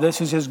Father. This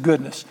is his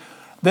goodness.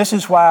 This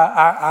is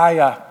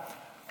why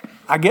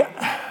I get,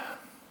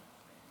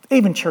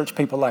 even church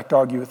people like to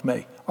argue with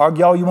me.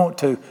 Argue all you want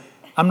to.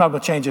 I'm not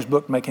going to change this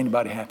book to make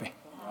anybody happy.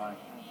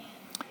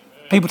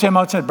 People tell me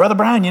all the time, Brother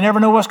Brian, you never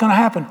know what's going to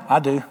happen. I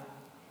do.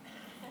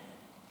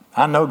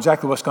 I know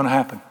exactly what's going to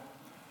happen.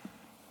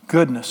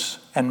 Goodness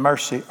and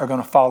mercy are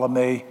going to follow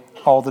me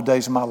all the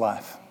days of my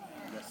life.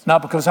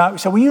 Not because I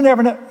say, well, you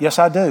never know. Yes,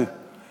 I do.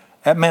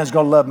 That man's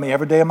going to love me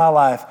every day of my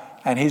life,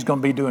 and he's going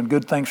to be doing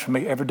good things for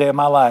me every day of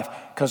my life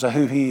because of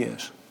who he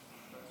is.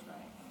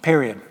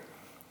 Period.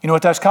 You know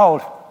what that's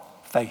called?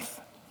 Faith.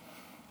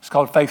 It's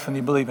called faith when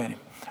you believe in him.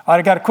 All right,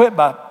 I got to quit,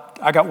 but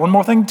I got one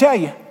more thing to tell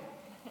you.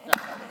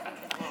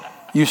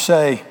 You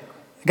say,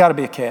 there's got to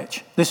be a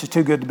catch. This is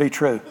too good to be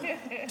true.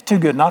 It's too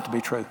good not to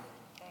be true.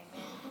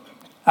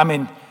 I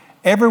mean,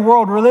 every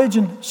world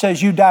religion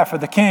says you die for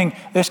the king.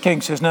 This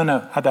king says,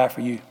 no, I die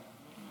for you.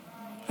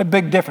 A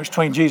big difference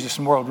between Jesus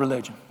and world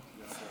religion.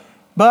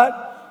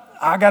 But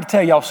I got to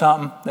tell y'all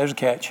something. There's a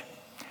catch.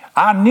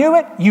 I knew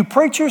it. You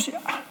preachers,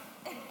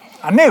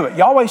 I knew it.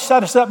 You always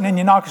set us up and then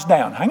you knock us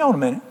down. Hang on a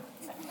minute.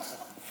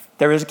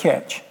 There is a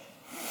catch.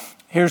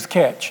 Here's the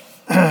catch.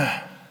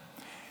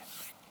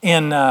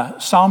 In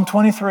Psalm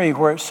 23,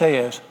 where it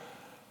says,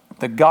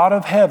 the God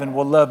of heaven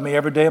will love me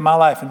every day of my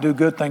life and do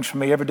good things for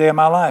me every day of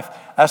my life.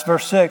 That's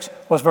verse 6.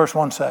 What's verse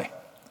 1 say?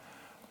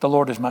 The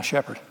Lord is my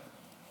shepherd.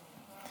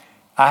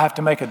 I have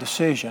to make a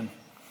decision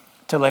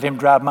to let him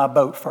drive my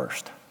boat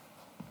first.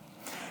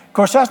 Of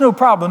course, that's no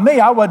problem with me.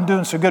 I wasn't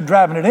doing so good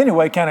driving it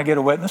anyway. Can I get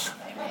a witness?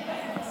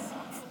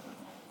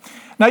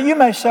 Now, you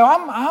may say,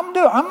 I'm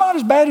not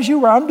as bad as you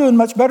were. I'm doing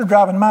much better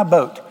driving my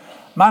boat.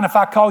 Mind if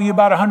I call you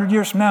about 100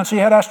 years from now and see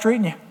how that's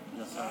treating you?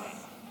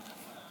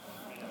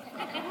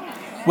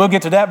 We'll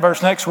get to that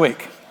verse next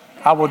week.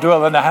 I will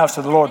dwell in the house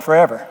of the Lord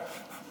forever.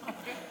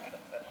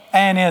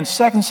 And in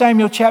 2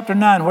 Samuel chapter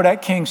 9, where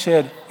that king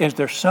said, is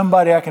there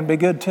somebody I can be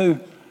good to?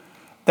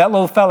 That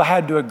little fella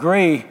had to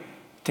agree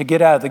to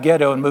get out of the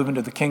ghetto and move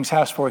into the king's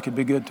house before he could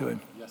be good to him.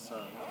 Yes,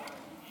 sir.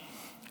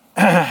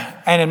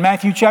 And in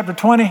Matthew chapter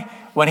 20,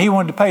 when he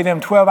wanted to pay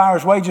them 12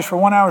 hours wages for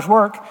 1 hour's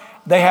work,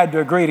 they had to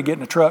agree to get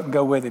in a truck and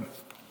go with him.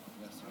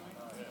 Yes, sir.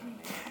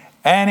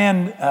 And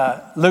in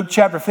Luke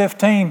chapter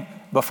 15,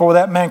 before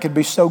that man could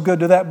be so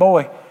good to that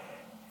boy,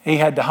 he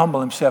had to humble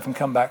himself and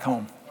come back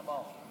home.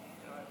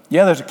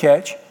 Yeah, there's a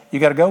catch. You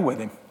got to go with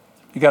him.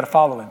 You got to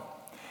follow him.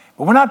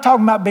 But we're not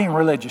talking about being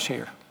religious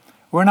here.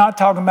 We're not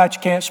talking about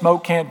you can't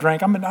smoke, can't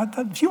drink. I mean,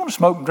 if you want to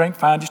smoke and drink,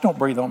 fine. Just don't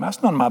breathe on me.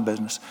 That's none of my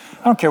business.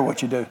 I don't care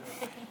what you do.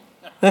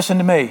 Listen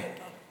to me.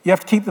 You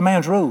have to keep the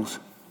man's rules.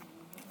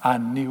 I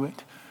knew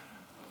it.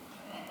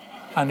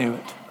 I knew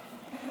it.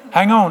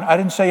 Hang on. I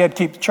didn't say you had to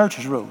keep the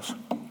church's rules.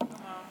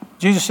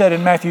 Jesus said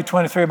in Matthew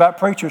 23 about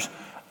preachers,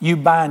 you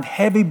bind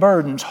heavy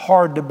burdens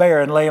hard to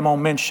bear and lay them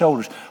on men's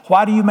shoulders.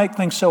 Why do you make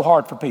things so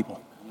hard for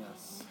people?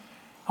 Yes.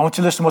 I want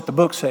you to listen to what the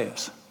book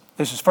says.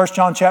 This is 1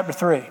 John chapter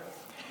 3.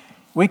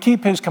 We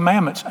keep his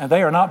commandments and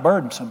they are not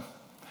burdensome.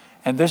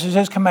 And this is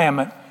his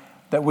commandment,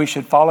 that we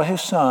should follow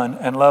his son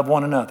and love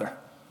one another.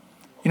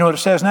 You know what it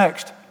says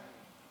next?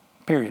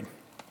 Period.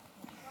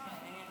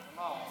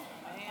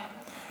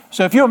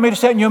 So if you want me to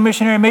sit in your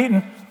missionary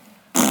meeting,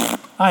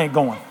 I ain't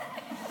going.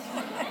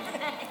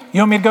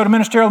 You want me to go to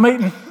ministerial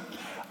meeting?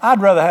 I'd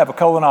rather have a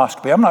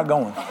colonoscopy. I'm not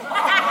going.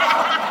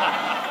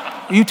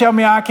 You tell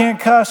me I can't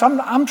cuss.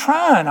 I'm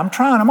trying.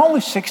 I'm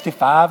only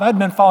 65. I've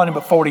been following him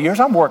for 40 years.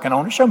 I'm working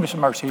on it. Show me some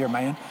mercy here,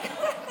 man.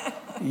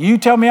 You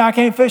tell me I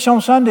can't fish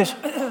on Sundays.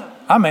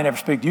 I may never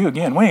speak to you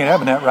again. We ain't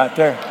having that right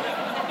there.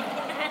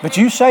 But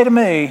you say to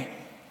me,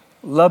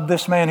 love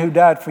this man who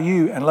died for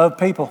you and love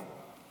people.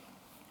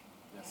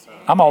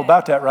 I'm all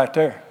about that right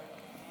there.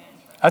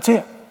 That's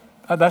it.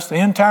 That's the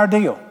entire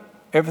deal.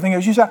 Everything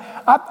else. You say,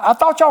 I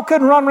thought y'all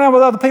couldn't run around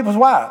with other people's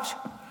wives.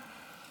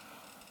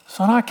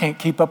 Son, I can't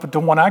keep up with the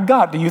one I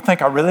got. Do you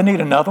think I really need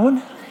another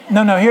one?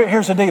 No,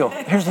 here's the deal.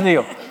 Here's the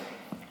deal.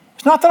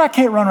 It's not that I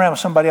can't run around with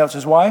somebody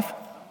else's wife.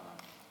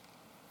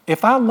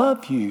 If I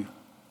love you,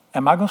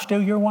 am I going to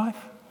steal your wife?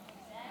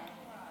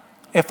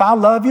 If I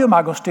love you, am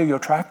I going to steal your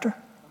tractor?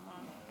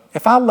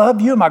 If I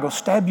love you, am I going to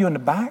stab you in the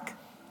back?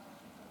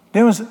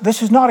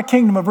 This is not a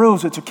kingdom of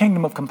rules. It's a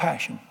kingdom of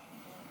compassion.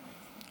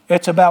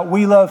 It's about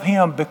we love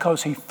him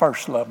because he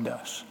first loved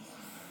us.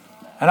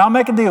 And I'll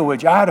make a deal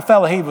with you. I had a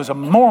fellow, he was a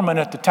Mormon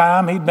at the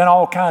time. He'd been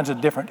all kinds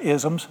of different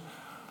isms.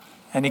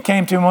 And he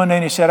came to me one day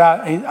and he said,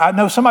 I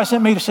know somebody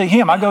sent me to see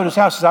him. I go to his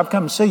house and said, I've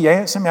come to see you.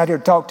 He sent me out here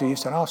to talk to you. He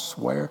said, I'll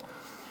swear.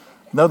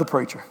 Another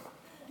preacher.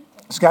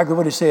 This guy,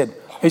 what he said.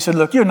 He said,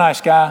 look, you're a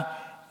nice guy.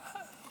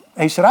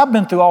 He said, I've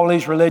been through all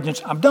these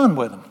religions. I'm done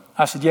with them.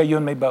 I said, yeah, you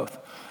and me both.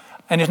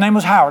 And his name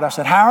was Howard. I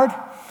said, Howard,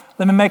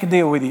 let me make a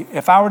deal with you.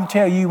 If I were to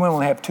tell you we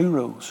only have 2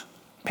 rules,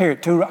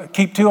 period,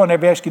 keep 2, I'll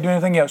never ask you to do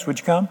anything else. Would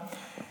you come?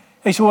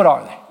 He said, what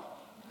are they?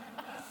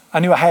 I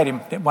knew I had him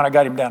when I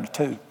got him down to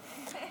 2.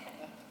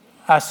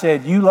 I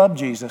said, you love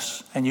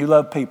Jesus and you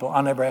love people.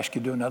 I'll never ask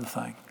you to do another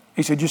thing.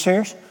 He said, you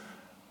serious?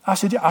 I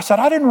said, yeah. I said,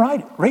 I didn't write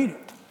it. Read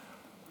it.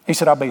 He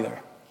said, I'll be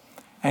there.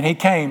 And he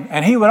came,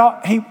 and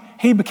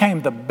he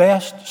became the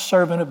best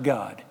servant of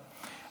God.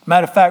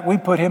 Matter of fact, we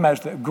put him as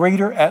the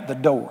greeter at the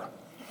door.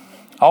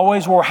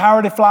 Always wore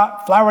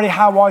flowery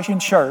high-washing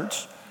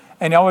shirts,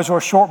 and he always wore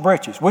short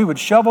breeches. We would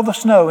shovel the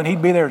snow, and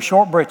he'd be there in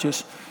short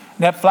breeches,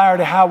 and that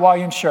flowery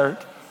high-washing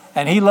shirt.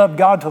 And he loved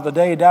God till the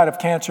day he died of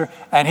cancer.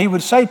 And he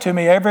would say to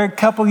me every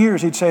couple of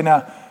years, he'd say,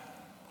 now,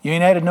 you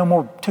ain't added no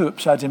more to it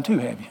besides them 2,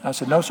 have you? I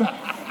said, no, sir.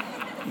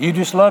 You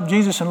just love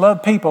Jesus and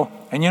love people.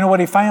 And you know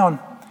what he found?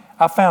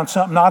 I found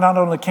something I not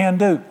only can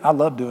do, I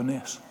love doing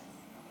this.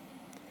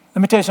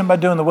 Let me tell you something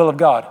about doing the will of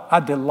God. I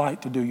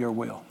delight to do your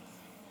will.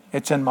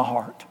 It's in my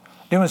heart.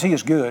 Doing as he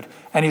is good.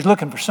 And he's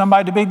looking for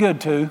somebody to be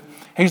good to.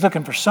 He's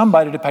looking for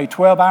somebody to pay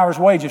 12 hours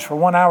wages for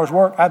 1 hour's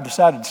work. I've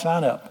decided to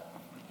sign up.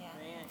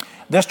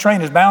 This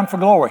train is bound for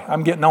glory.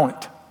 I'm getting on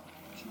it.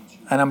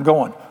 And I'm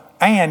going.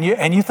 And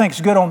you think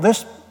it's good on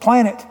this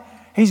planet?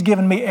 He's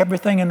given me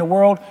everything in the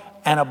world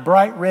and a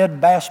bright red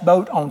bass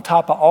boat on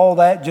top of all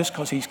that just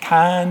because he's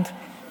kind.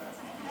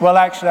 Well,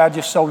 actually, I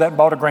just sold that and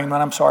bought a green one.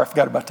 I'm sorry, I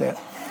forgot about that.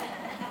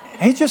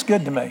 He's just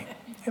good to me.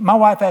 My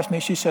wife asked me,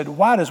 she said,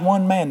 why does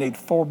one man need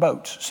 4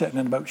 boats sitting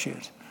in the boat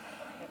sheds?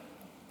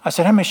 I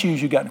said, how many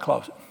shoes you got in the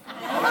closet?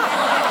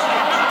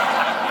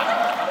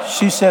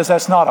 She says,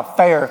 that's not a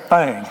fair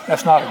thing.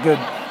 That's not a good,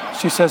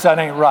 she says, that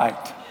ain't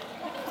right.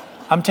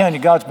 I'm telling you,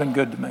 God's been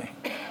good to me.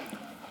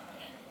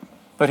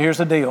 But here's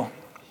the deal.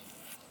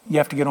 You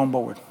have to get on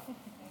board.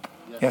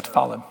 You have to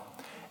follow him.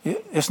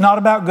 It's not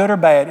about good or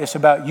bad. It's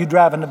about you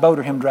driving the boat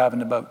or him driving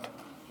the boat.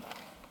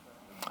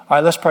 All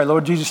right, let's pray.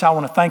 Lord Jesus, I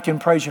want to thank you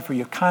and praise you for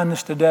your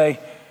kindness today.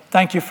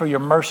 Thank you for your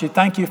mercy.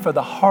 Thank you for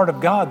the heart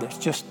of God that's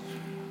just,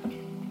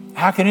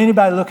 how can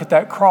anybody look at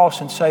that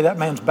cross and say that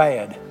man's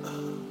bad?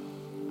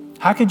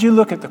 How could you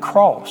look at the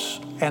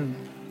cross and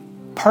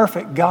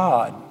perfect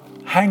God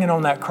hanging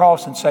on that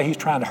cross and say he's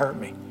trying to hurt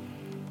me?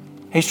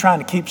 He's trying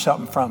to keep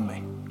something from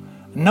me.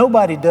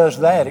 Nobody does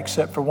that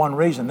except for one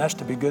reason. That's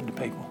to be good to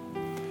people.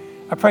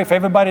 I pray for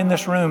everybody in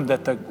this room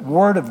that the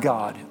Word of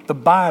God, the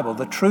Bible,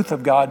 the truth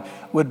of God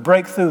would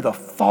break through the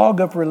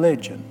fog of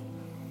religion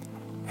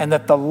and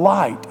that the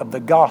light of the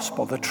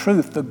gospel, the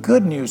truth, the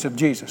good news of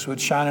Jesus would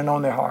shine in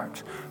on their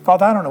hearts.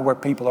 Father, I don't know where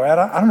people are at.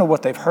 I don't know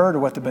what they've heard or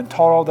what they've been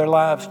taught all their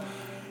lives.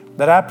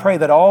 But I pray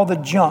that all the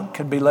junk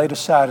could be laid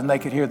aside and they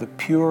could hear the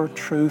pure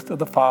truth of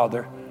the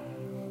Father,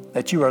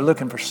 that you are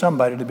looking for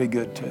somebody to be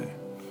good to.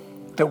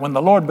 That when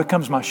the Lord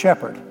becomes my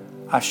shepherd,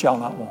 I shall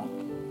not want.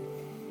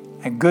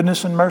 And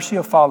goodness and mercy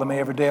will follow me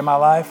every day of my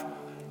life.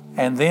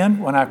 And then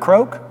when I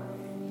croak,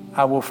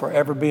 I will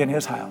forever be in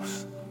his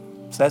house.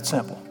 It's that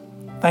simple.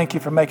 Thank you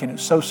for making it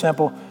so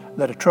simple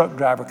that a truck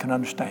driver can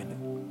understand it.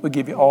 We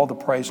give you all the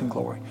praise and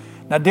glory.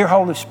 Now, dear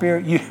Holy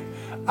Spirit,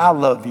 I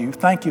love you.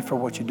 Thank you for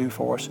what you do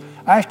for us.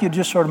 I ask you to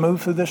just sort of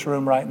move through this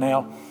room right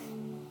now.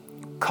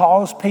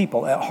 Cause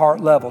people at heart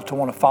level to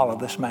want to follow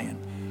this man.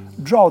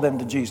 Draw them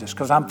to Jesus,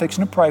 because I'm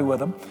fixing to pray with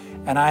them,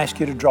 and I ask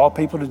you to draw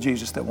people to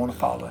Jesus that want to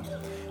follow him.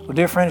 Well,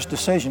 dear friends,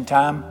 decision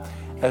time.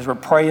 As we're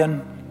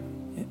praying,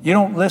 you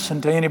don't listen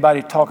to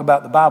anybody talk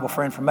about the Bible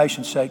for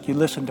information's sake. You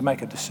listen to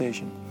make a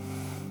decision.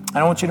 And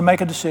I want you to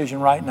make a decision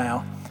right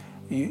now.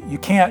 You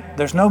can't,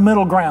 there's no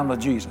middle ground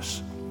with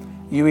Jesus.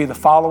 You either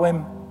follow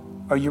him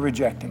or you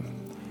reject him.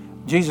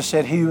 Jesus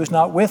said, he who is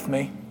not with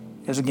me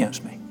is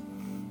against me.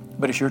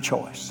 But it's your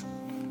choice.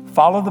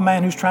 Follow the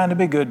man who's trying to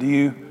be good to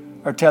you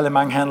or tell him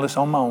I can handle this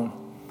on my own.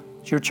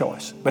 It's your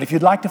choice. But if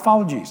you'd like to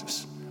follow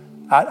Jesus,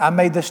 I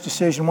made this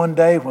decision one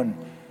day when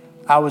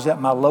I was at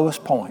my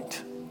lowest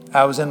point.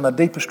 I was in my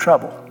deepest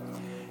trouble.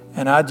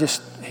 And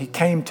he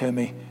came to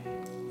me.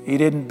 He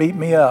didn't beat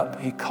me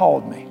up. He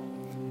called me.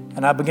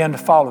 And I began to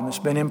follow him. It's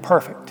been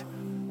imperfect,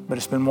 but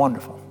it's been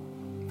wonderful.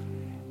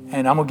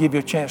 And I'm going to give you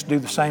a chance to do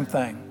the same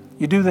thing.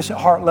 You do this at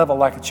heart level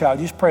like a child.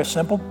 You just pray a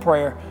simple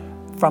prayer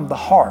from the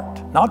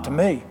heart, not to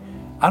me.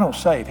 I don't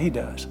save, He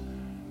does.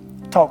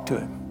 Talk to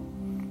Him.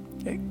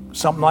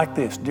 Something like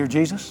this. Dear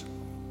Jesus,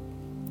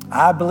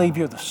 I believe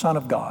You're the Son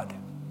of God.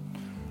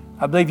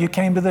 I believe You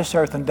came to this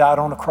earth and died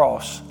on a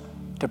cross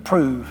to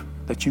prove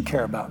that You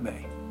care about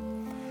me.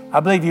 I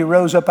believe You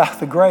rose up out of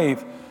the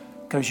grave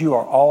because You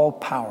are all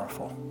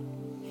powerful.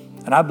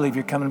 And I believe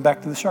You're coming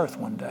back to this earth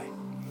one day.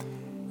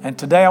 And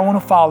today I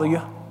want to follow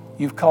You.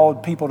 You've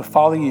called people to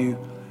follow You.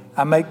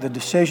 I make the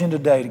decision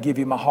today to give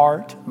You my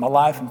heart, my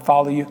life, and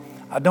follow You.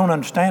 I don't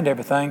understand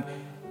everything,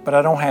 but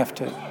I don't have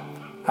to.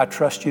 I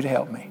trust You to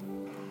help me.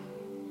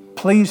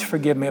 Please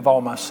forgive me of all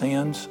my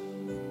sins.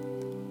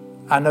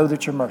 I know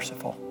that You're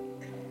merciful.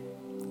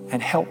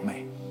 And help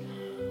me.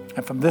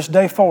 And from this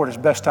day forward, as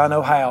best I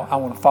know how, I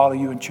want to follow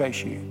You and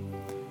chase You.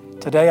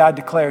 Today I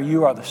declare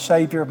You are the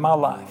Savior of my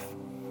life,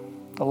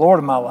 the Lord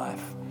of my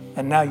life,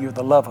 and now You're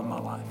the love of my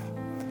life.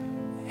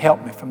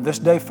 Help me from this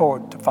day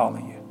forward to follow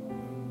You.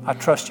 I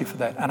trust You for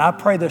that. And I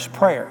pray this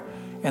prayer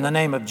in the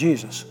name of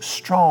Jesus,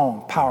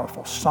 strong,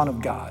 powerful Son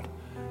of God,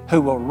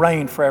 who will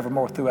reign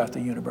forevermore throughout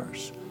the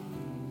universe.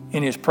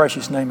 In His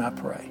precious name I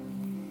pray.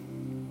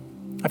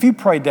 If you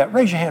prayed that,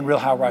 raise your hand real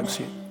high where I can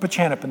see it. Put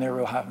your hand up in there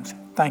real high.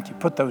 Thank you.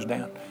 Put those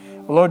down.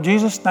 Well, Lord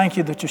Jesus, thank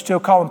You that You're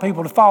still calling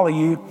people to follow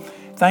You.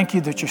 Thank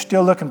You that You're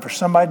still looking for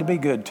somebody to be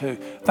good to.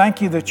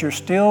 Thank You that You're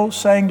still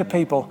saying to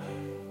people,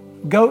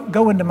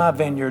 go into my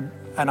vineyard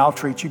and I'll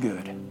treat you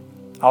good.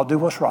 I'll do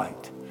what's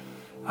right.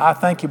 I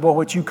thank You, boy,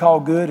 what You call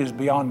good is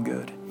beyond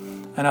good.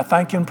 And I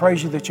thank You and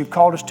praise You that You've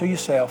called us to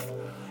Yourself.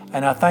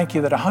 And I thank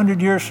You that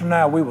 100 years from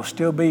now, we will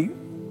still be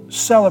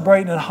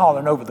celebrating and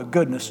hollering over the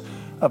goodness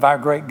of our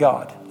great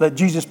God. Let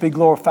Jesus be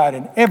glorified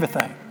in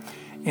everything.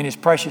 In His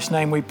precious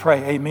name we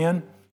pray, amen.